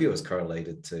 Maybe it was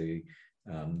correlated to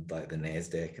the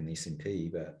NASDAQ and the S&P,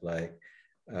 but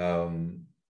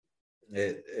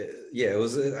it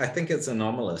was, I think it's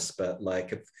anomalous, but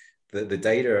if the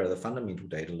data, the fundamental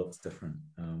data looks different.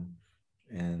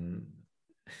 And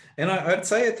I'd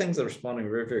say things are responding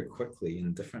very, very quickly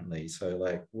and differently. So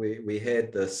we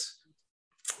had this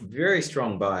very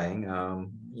strong buying,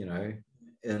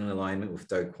 in alignment with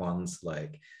Do Kwon's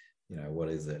what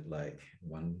is it, like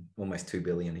almost 2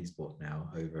 billion he's bought now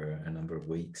over a number of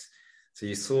weeks. So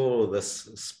you saw this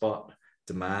spot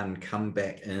demand come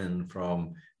back in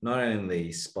from not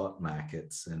only spot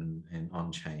markets and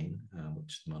on-chain,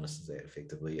 which monitors that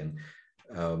effectively, and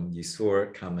you saw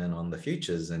it come in on the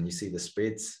futures, and you see the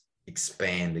spreads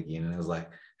expand again. And it was like,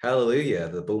 hallelujah,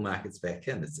 the bull market's back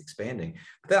in, it's expanding.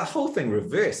 But that whole thing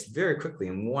reversed very quickly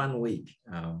in 1 week,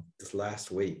 this last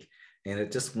week. And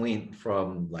it just went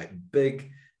from like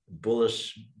big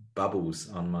bullish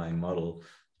bubbles on my model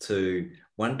to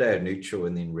one day of neutral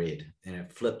and then red, and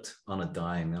it flipped on a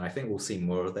dime. And I think we'll see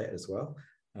more of that as well.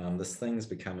 This thing's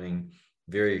becoming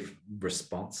very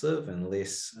responsive and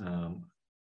less,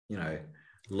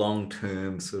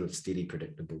 long-term sort of steady,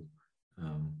 predictable.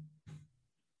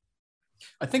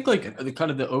 I think like the kind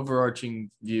of the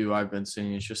overarching view I've been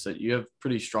seeing is just that you have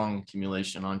pretty strong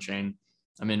accumulation on chain.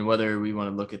 I mean, whether we want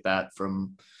to look at that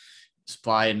from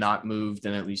supply had not moved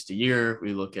in at least a year,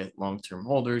 we look at long-term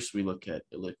holders, we look at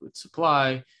illiquid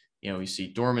supply, we see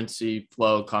dormancy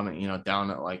flow coming, down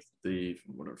at like the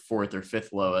fourth or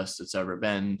fifth lowest it's ever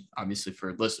been, obviously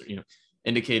for listeners,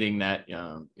 indicating that,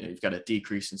 you've got a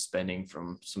decrease in spending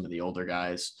from some of the older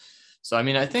guys. So, I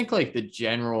mean, I think like the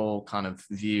general kind of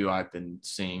view I've been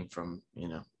seeing from,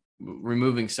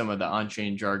 removing some of the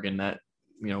on-chain jargon that,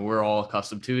 we're all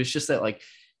accustomed to, is just that like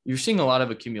you're seeing a lot of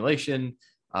accumulation.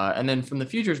 And then from the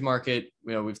futures market,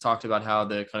 we've talked about how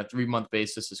the kind of 3-month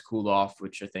basis has cooled off,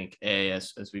 which I think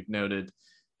as we've noted,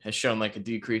 has shown like a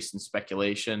decrease in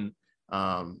speculation.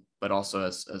 But also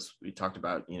as we talked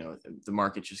about, the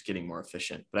market just getting more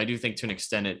efficient. But I do think to an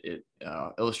extent it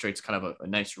illustrates kind of a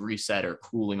nice reset or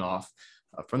cooling off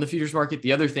from the futures market.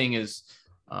 The other thing is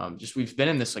just we've been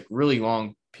in this like really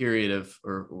long period of,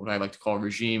 or what I like to call a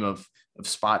regime of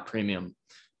spot premium,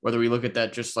 whether we look at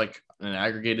that just like in an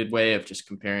aggregated way of just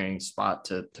comparing spot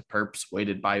to perps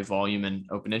weighted by volume and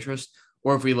open interest,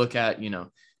 or if we look at,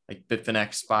 like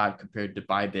Bitfinex spot compared to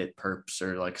Bybit perps,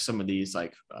 or like some of these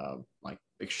like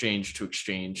exchange to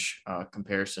exchange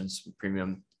comparisons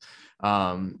premium.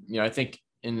 I think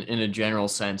in a general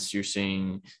sense, you're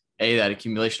seeing that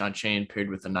accumulation on chain paired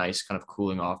with a nice kind of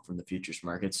cooling off from the futures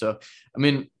market. So, I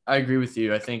mean, I agree with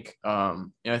you. I think,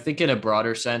 I think in a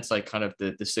broader sense, like kind of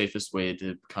the safest way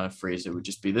to kind of phrase it would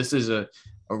just be, this is a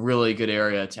really good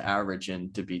area to average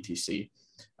into BTC.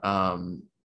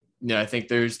 I think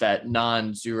there's that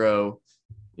non-zero,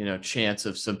 chance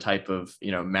of some type of,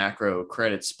 macro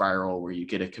credit spiral where you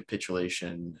get a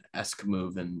capitulation-esque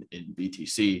move in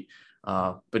BTC.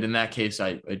 But in that case,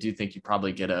 I do think you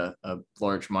probably get a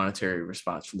large monetary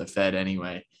response from the Fed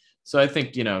anyway. So I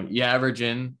think, you average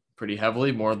in pretty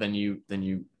heavily, more than you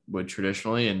would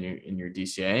traditionally in your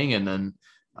DCAing, and then,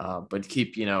 but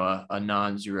keep, a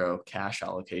non-zero cash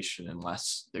allocation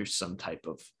unless there's some type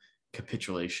of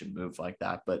capitulation move like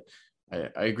that. But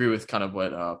I agree with kind of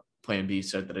what Plan B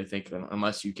said, that I think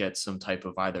unless you get some type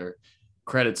of either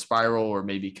credit spiral or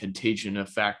maybe contagion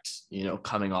effect,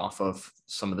 coming off of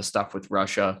some of the stuff with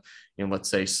Russia, let's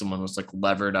say someone was like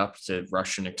levered up to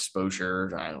Russian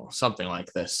exposure, I don't know, something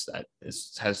like this that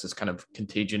has this kind of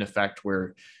contagion effect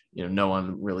where, no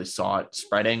one really saw it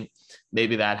spreading.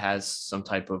 Maybe that has some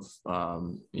type of,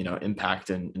 impact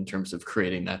in terms of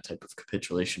creating that type of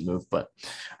capitulation move. But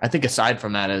I think aside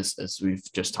from that, as we've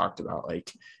just talked about,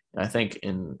 like, I think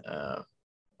in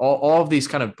all of these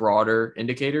kind of broader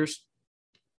indicators,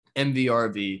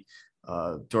 MVRV,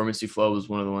 dormancy flow was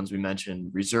one of the ones we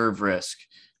mentioned, reserve risk,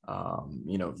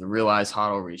 the realized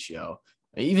HODL ratio,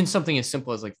 even something as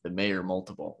simple as like the Mayer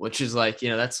multiple, which is like,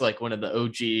 that's like one of the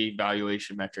OG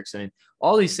valuation metrics. I mean,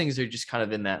 all these things are just kind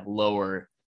of in that lower,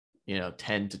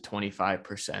 10 to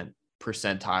 25%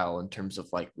 percentile in terms of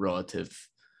like relative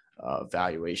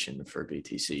valuation for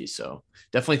BTC. So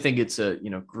definitely think it's a,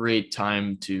 great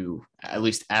time to at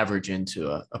least average into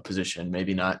a position,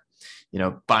 maybe not,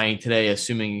 buying today,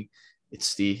 assuming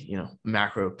it's the,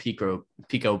 macro pico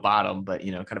bottom, but,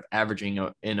 kind of averaging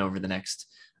in over the next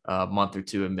month or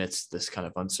two amidst this kind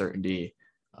of uncertainty.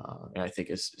 And I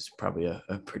think is probably a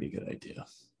pretty good idea.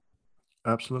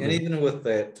 Absolutely. And even with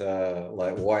that,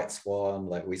 like white swan,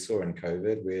 like we saw in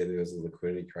COVID, where there was a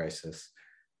liquidity crisis,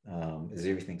 as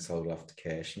everything sold off to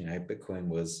cash, Bitcoin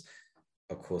was,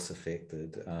 of course,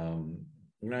 affected.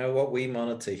 What we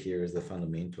monitor here is the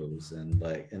fundamentals, and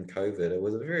like in COVID, it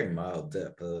was a very mild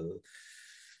dip.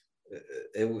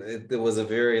 There was a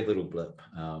very little blip.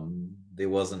 There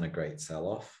wasn't a great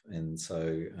sell-off, and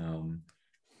so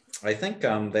I think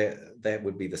that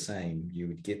would be the same. You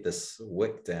would get this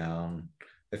wick down.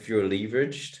 If you're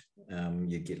leveraged,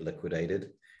 you get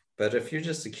liquidated. But if you're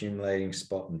just accumulating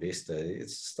spot investor,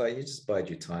 it's just like you just bide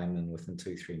your time, and within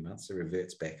 2-3 months, it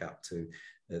reverts back up to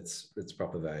its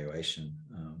proper valuation.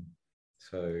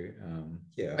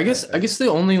 Yeah, I guess the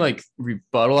only like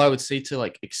rebuttal I would say to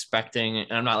like expecting,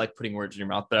 and I'm not like putting words in your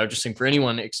mouth, but I would just think for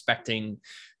anyone expecting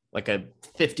like a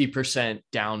 50%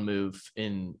 down move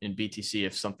in BTC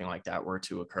if something like that were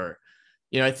to occur.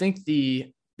 I think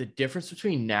the difference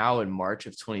between now and March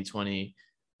of 2020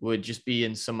 would just be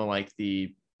in some of like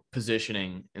the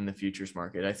positioning in the futures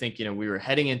market. I think, we were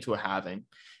heading into a halving.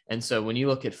 And so when you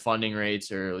look at funding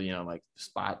rates or, like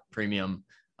spot premium,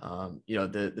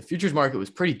 the futures market was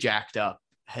pretty jacked up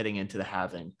heading into the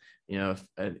halving.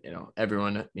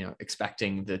 Everyone,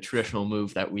 expecting the traditional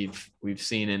move that we've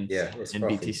seen in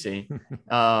BTC.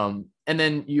 And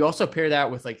then you also pair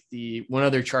that with like the one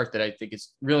other chart that I think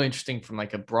is really interesting from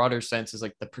like a broader sense is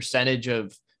like the percentage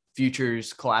of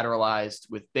futures collateralized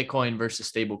with Bitcoin versus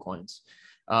stable coins.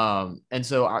 And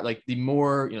so like the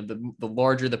more, the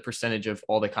larger the percentage of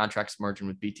all the contracts margin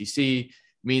with BTC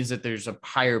means that there's a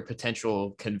higher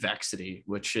potential convexity,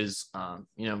 which is,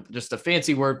 just a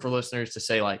fancy word for listeners to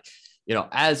say like,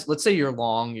 as let's say you're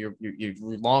long, you're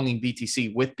longing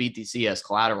BTC with BTC as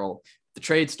collateral, the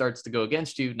trade starts to go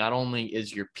against you. Not only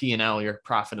is your P&L, your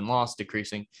profit and loss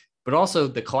decreasing, but also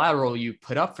the collateral you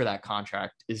put up for that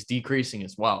contract is decreasing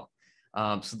as well.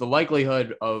 So the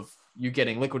likelihood of you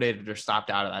getting liquidated or stopped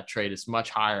out of that trade is much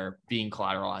higher being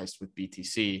collateralized with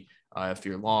BTC if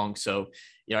you're long. So,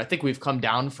 I think we've come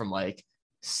down from like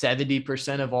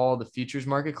 70% of all the futures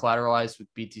market collateralized with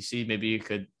BTC. Maybe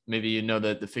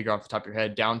the figure off the top of your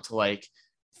head, down to like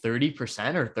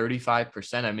 30% or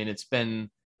 35%. I mean, it's been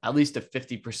at least a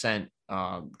 50%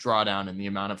 drawdown in the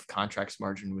amount of contracts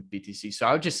margin with BTC. So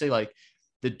I would just say like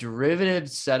the derivative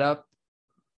setup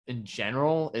in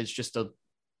general is just a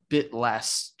bit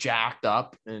less jacked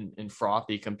up and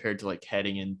frothy compared to like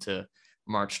heading into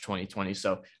March 2020.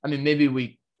 So, I mean, maybe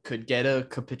we could get a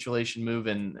capitulation move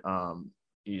in,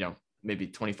 maybe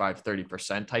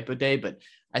 25-30% type of day, but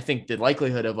I think the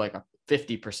likelihood of like a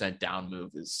 50% down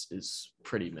move is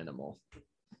pretty minimal.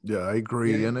 Yeah, I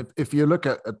agree. Yeah. And if you look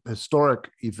at historic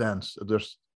events,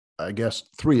 there's, I guess,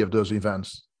 3 of those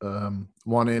events.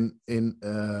 One in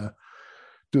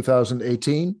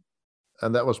 2018,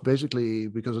 and that was basically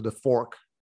because of the fork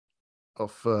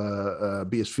of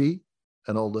BSV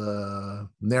and all the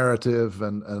narrative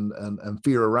and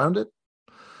fear around it.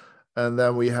 And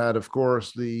then we had, of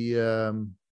course, the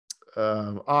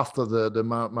after the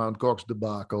Mt. Gox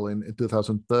debacle in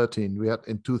 2013, we had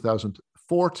in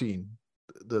 2014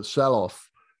 the sell-off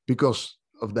because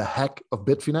of the hack of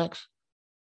Bitfinex,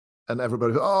 and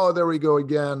everybody, oh, there we go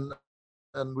again.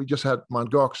 And we just had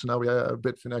Mt. Gox, now we have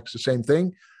Bitfinex, the same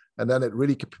thing. And then it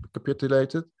really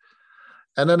capitulated.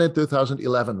 And then in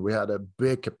 2011, we had a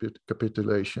big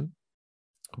capitulation.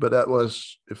 But that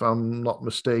was, if I'm not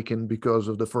mistaken, because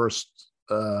of the first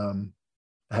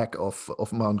hack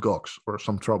of Mt. Gox, or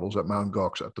some troubles at Mt.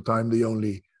 Gox, at the time the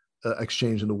only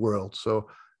exchange in the world. So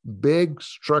big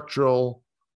structural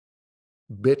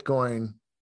Bitcoin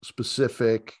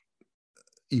specific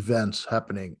events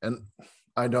happening. And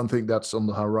I don't think that's on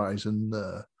the horizon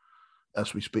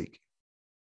as we speak.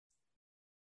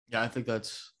 Yeah, I think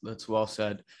that's well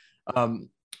said.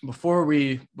 Before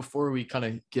we kind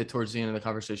of get towards the end of the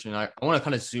conversation, I want to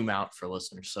kind of zoom out for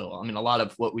listeners. So, I mean, a lot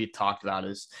of what we've talked about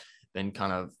has been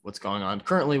kind of what's going on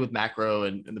currently with macro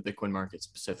and the Bitcoin market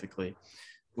specifically.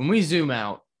 When we zoom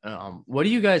out, what do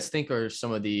you guys think are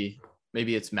some of the,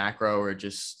 maybe it's macro or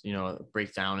just,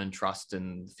 breakdown in trust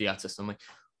in the fiat system? Like,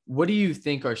 what do you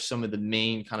think are some of the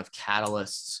main kind of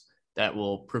catalysts that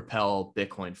will propel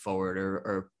Bitcoin forward,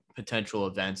 or potential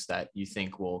events that you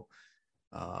think will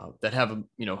that have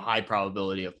a high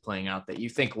probability of playing out that you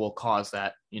think will cause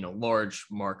that large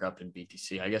markup in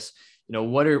BTC? I guess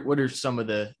what are some of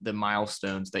the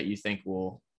milestones that you think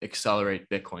will accelerate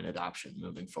Bitcoin adoption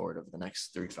moving forward over the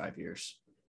next 3-5 years?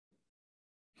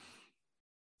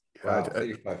 Wow,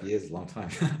 35 years, a long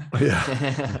time.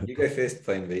 Yeah. You go first,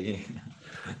 Plan B.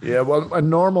 Yeah, well, a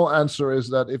normal answer is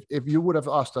that if you would have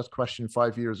asked that question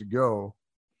 5 years ago,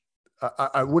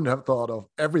 I wouldn't have thought of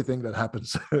everything that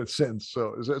happens since.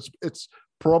 So it's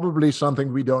probably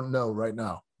something we don't know right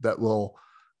now that will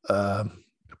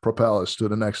propel us to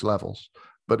the next levels.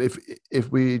 But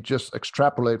if we just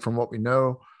extrapolate from what we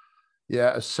know,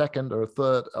 yeah, a second or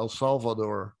third El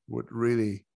Salvador would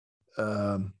really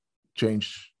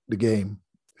change the game.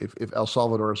 If El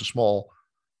Salvador is a small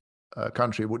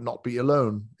country, would not be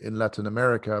alone in Latin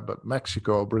America, but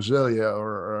Mexico, Brasilia,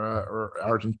 or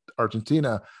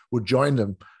Argentina would join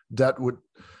them. That would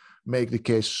make the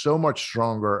case so much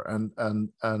stronger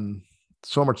and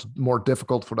so much more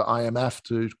difficult for the IMF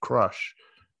to crush.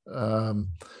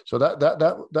 So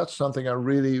that's something I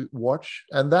really watch.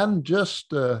 And then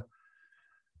just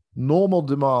normal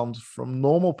demand from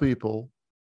normal people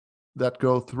that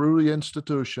go through the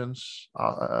institutions,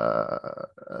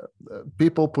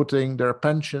 people putting their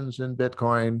pensions in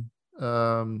Bitcoin,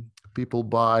 people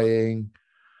buying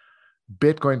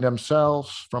Bitcoin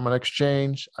themselves from an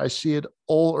exchange. I see it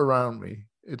all around me.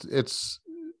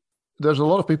 There's a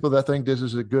lot of people that think this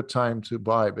is a good time to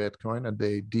buy Bitcoin and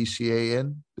they DCA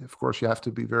in. Of course, you have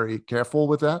to be very careful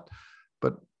with that.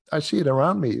 But I see it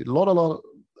around me. A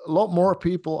lot more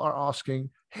people are asking,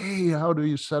 hey, how do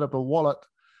you set up a wallet?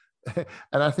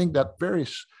 And I think that very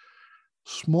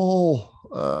small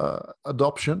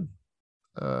adoption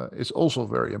is also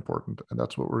very important. And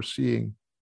that's what we're seeing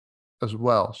as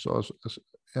well. So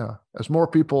as more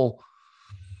people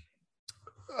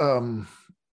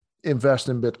invest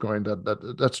in Bitcoin,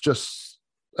 that's just,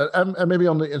 and maybe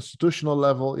on the institutional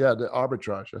level, the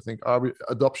arbitrage. I think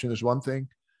adoption is one thing,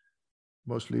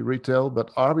 mostly retail,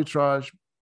 but arbitrage,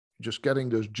 just getting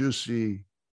those juicy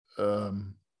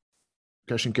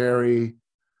cash and carry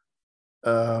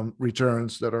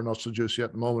returns that are not so juicy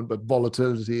at the moment, but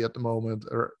volatility at the moment,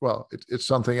 or it's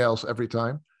something else every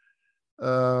time.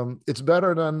 It's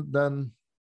better than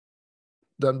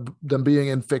being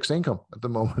in fixed income at the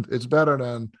moment. It's better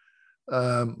than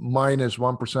minus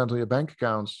 1% on your bank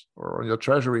accounts or on your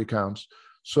treasury accounts.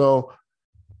 So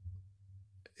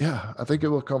I think it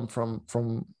will come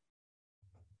from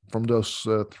those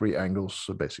three angles,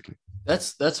 basically.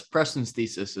 That's Preston's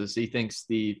thesis, is he thinks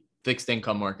the fixed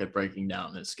income market breaking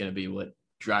down is going to be what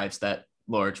drives that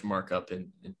large markup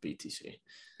in BTC.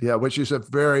 Yeah, which is a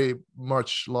very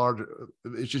much larger.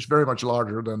 It's just very much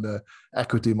larger than the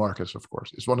equity markets. Of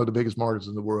course, it's one of the biggest markets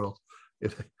in the world.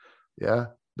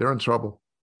 They're in trouble.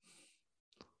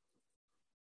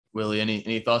 Willie,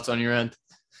 any thoughts on your end?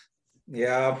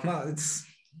 Yeah, it's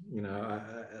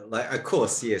like, of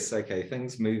course, yes, okay,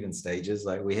 things move in stages.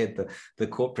 Like we had the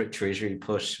corporate treasury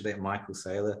push that Michael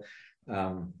Saylor,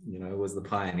 was the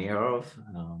pioneer of,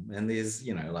 and there's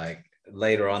like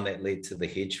later on that led to the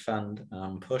hedge fund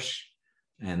push,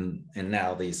 and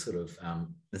now these sort of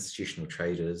institutional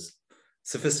traders,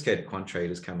 sophisticated quant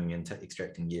traders coming in to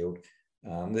extracting yield.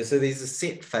 So these are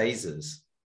set phases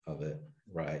of it,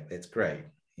 right? That's great.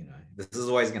 This is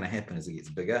always going to happen as it gets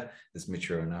bigger, it's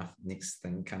mature enough, next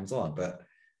thing comes on. But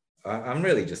I'm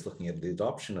really just looking at the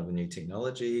adoption of a new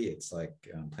technology. It's like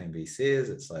Plan B says,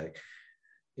 it's like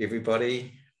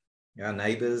everybody, our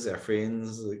neighbors, our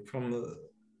friends,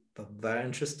 they're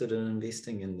interested in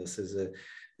investing in this as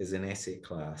an asset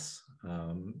class.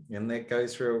 And that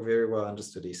goes through a very well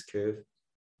understood S-curve.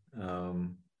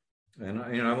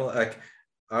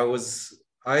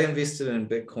 I invested in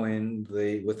Bitcoin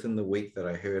within the week that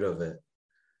I heard of it,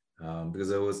 because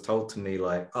it was told to me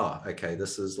like, oh, okay,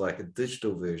 this is like a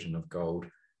digital version of gold.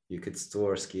 You could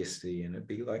store a scarcity and it'd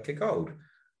be like a gold.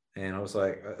 And I was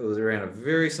like, it was around a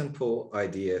very simple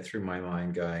idea through my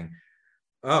mind going,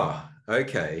 oh,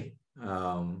 okay,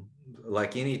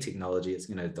 like any technology, it's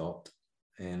going to adopt.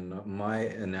 And my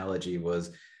analogy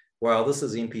was, well, this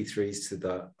is MP3s to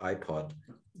the iPod.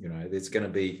 There's going to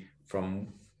be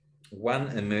from one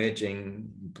emerging,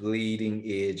 bleeding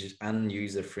edge,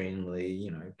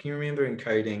 unuser-friendly, can you remember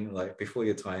encoding, like before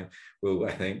your time, Will,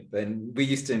 I think, then we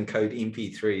used to encode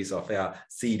MP3s off our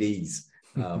CDs,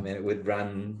 and it would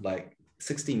run like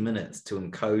 60 minutes to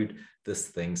encode this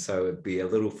thing. So it'd be a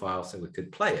little file so we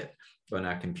could play it on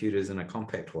our computers in a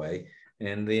compact way.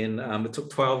 And then it took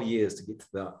 12 years to get to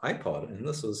the iPod. And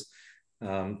this was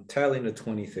tail end of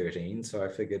 2013. So I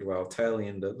figured, well, tail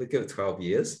end of, let's give it 12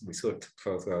 years. We sort of took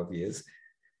 12 years.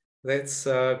 That's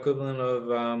equivalent of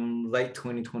late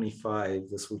 2025.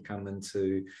 This would come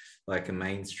into like a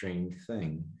mainstream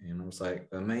thing. And I was like,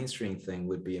 a mainstream thing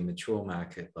would be a mature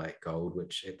market like gold,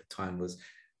 which at the time was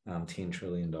 $10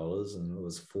 trillion, and it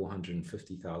was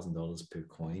 $450,000 per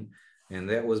coin. And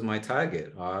that was my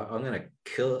target. I'm going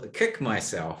to kick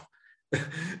myself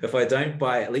if I don't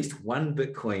buy at least one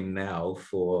Bitcoin now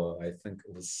for, I think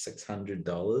it was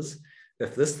 $600.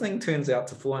 If this thing turns out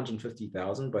to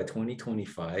 450,000 by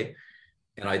 2025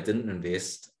 and I didn't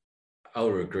invest, I'll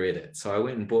regret it. So I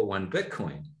went and bought one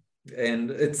Bitcoin,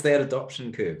 and it's that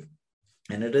adoption curve.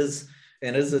 And it is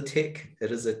a tech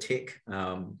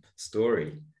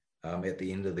story at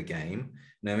the end of the game.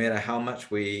 No matter how much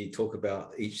we talk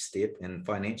about each step and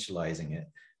financializing it,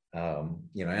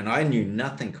 and I knew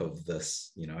nothing of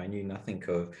this. I knew nothing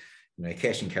of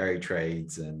cash and carry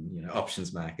trades and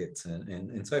options markets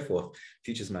and so forth,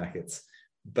 futures markets.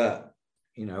 But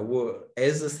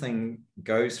as this thing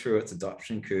goes through its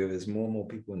adoption curve, as more and more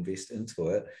people invest into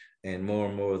it, and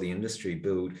more of the industry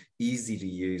build easy to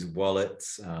use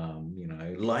wallets,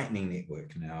 Lightning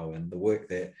Network now, and the work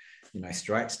that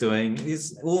Strike's doing,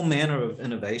 there's all manner of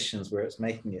innovations where it's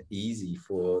making it easy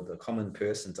for the common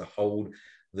person to hold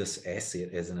this asset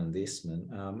as an investment.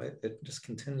 It just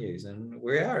continues, and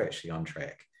we are actually on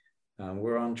track.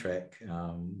 We're on track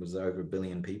with over 1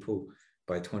 billion people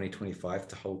by 2025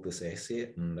 to hold this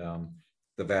asset, and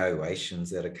the valuations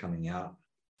that are coming out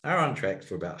are on track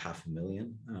for about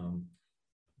 500,000.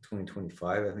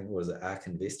 2025, I think, was it ARK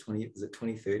Invest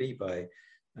 2030 by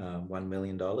 $1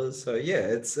 million. So yeah,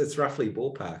 it's roughly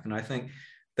ballpark, and I think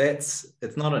it's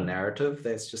not a narrative.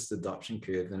 That's just adoption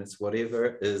curve, and it's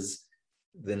whatever is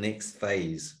the next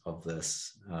phase of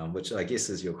this, which I guess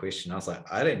is your question. I was like,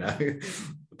 I don't know,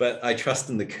 but I trust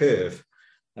in the curve.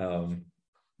 I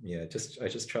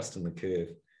just trust in the curve.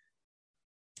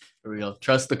 There we go.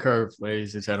 Trust the curve,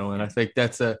 ladies and gentlemen. I think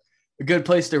that's a good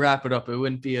place to wrap it up. It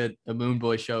wouldn't be a Moon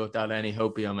Boy show without any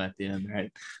hopium at the end,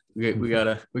 right? We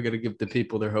gotta give the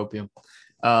people their hopium.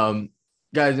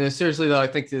 Guys, seriously though, I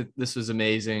think that this was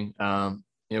amazing.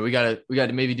 We gotta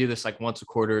maybe do this like once a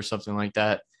quarter or something like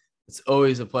that. It's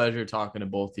always a pleasure talking to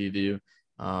both of you.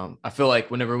 I feel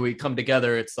like whenever we come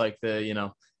together, it's like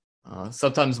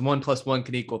sometimes 1 + 1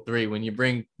 can equal 3. When you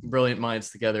bring brilliant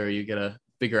minds together, you get a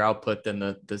bigger output than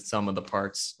the sum of the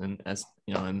parts, and as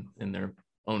in their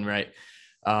own right.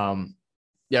 I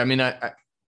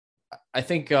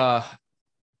think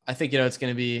it's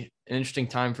going to be an interesting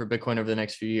time for Bitcoin over the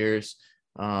next few years.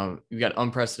 We've got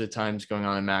unprecedented times going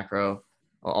on in macro,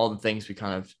 all the things we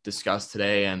kind of discussed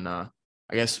today, and I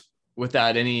guess with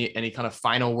that, any kind of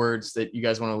final words that you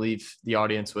guys want to leave the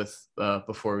audience with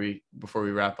before we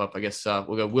wrap up? I guess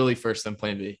we'll go Willie first, then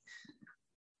Plan B.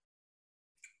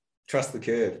 Trust the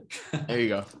curve. There you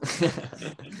go.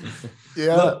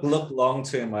 Yeah. Look long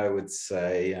term, I would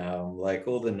say. Like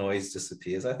all the noise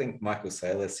disappears. I think Michael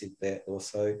Saylor said that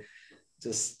also.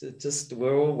 Just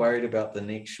we're all worried about the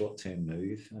next short term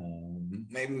move.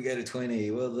 Maybe we go to 20.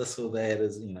 Well, this or that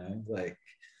is, like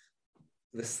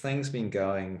this thing's been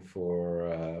going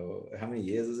for how many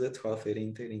years is it? 12,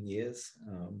 13 years.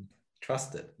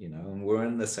 Trust it, and we're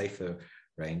in the safer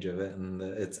range of it, and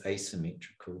it's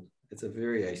asymmetrical. It's a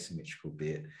very asymmetrical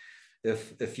bet.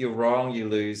 If you're wrong, you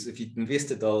lose. If you invest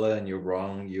 $1 and you're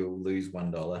wrong, you'll lose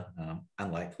 $1.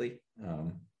 Unlikely.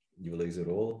 You'll lose it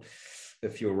all.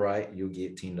 If you're right, you'll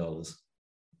get $10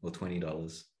 or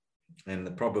 $20. And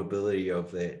the probability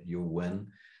of that you'll win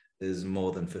is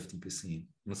more than 50%.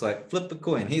 It's like flip the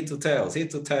coin, heads or tails,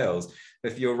 heads or tails.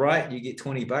 If you're right, you get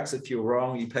 $20. If you're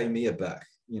wrong, you pay me $1.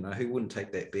 Who wouldn't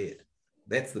take that bet?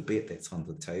 That's the bet that's on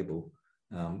the table.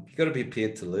 You've got to be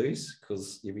prepared to lose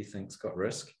because everything's got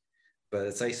risk, but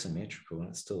it's asymmetrical,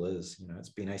 and it still is. It's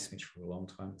been asymmetrical for a long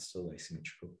time. It's still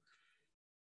asymmetrical.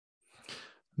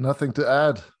 Nothing to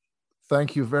add.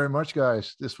 Thank you very much,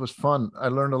 guys. This was fun. I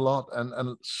learned a lot,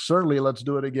 and certainly let's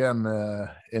do it again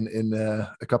in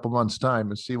a couple months'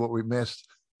 time and see what we missed.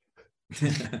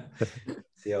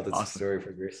 See how the story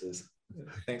progresses.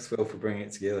 Thanks, Will, for bringing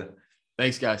it together.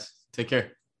 Thanks, guys. Take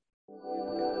care.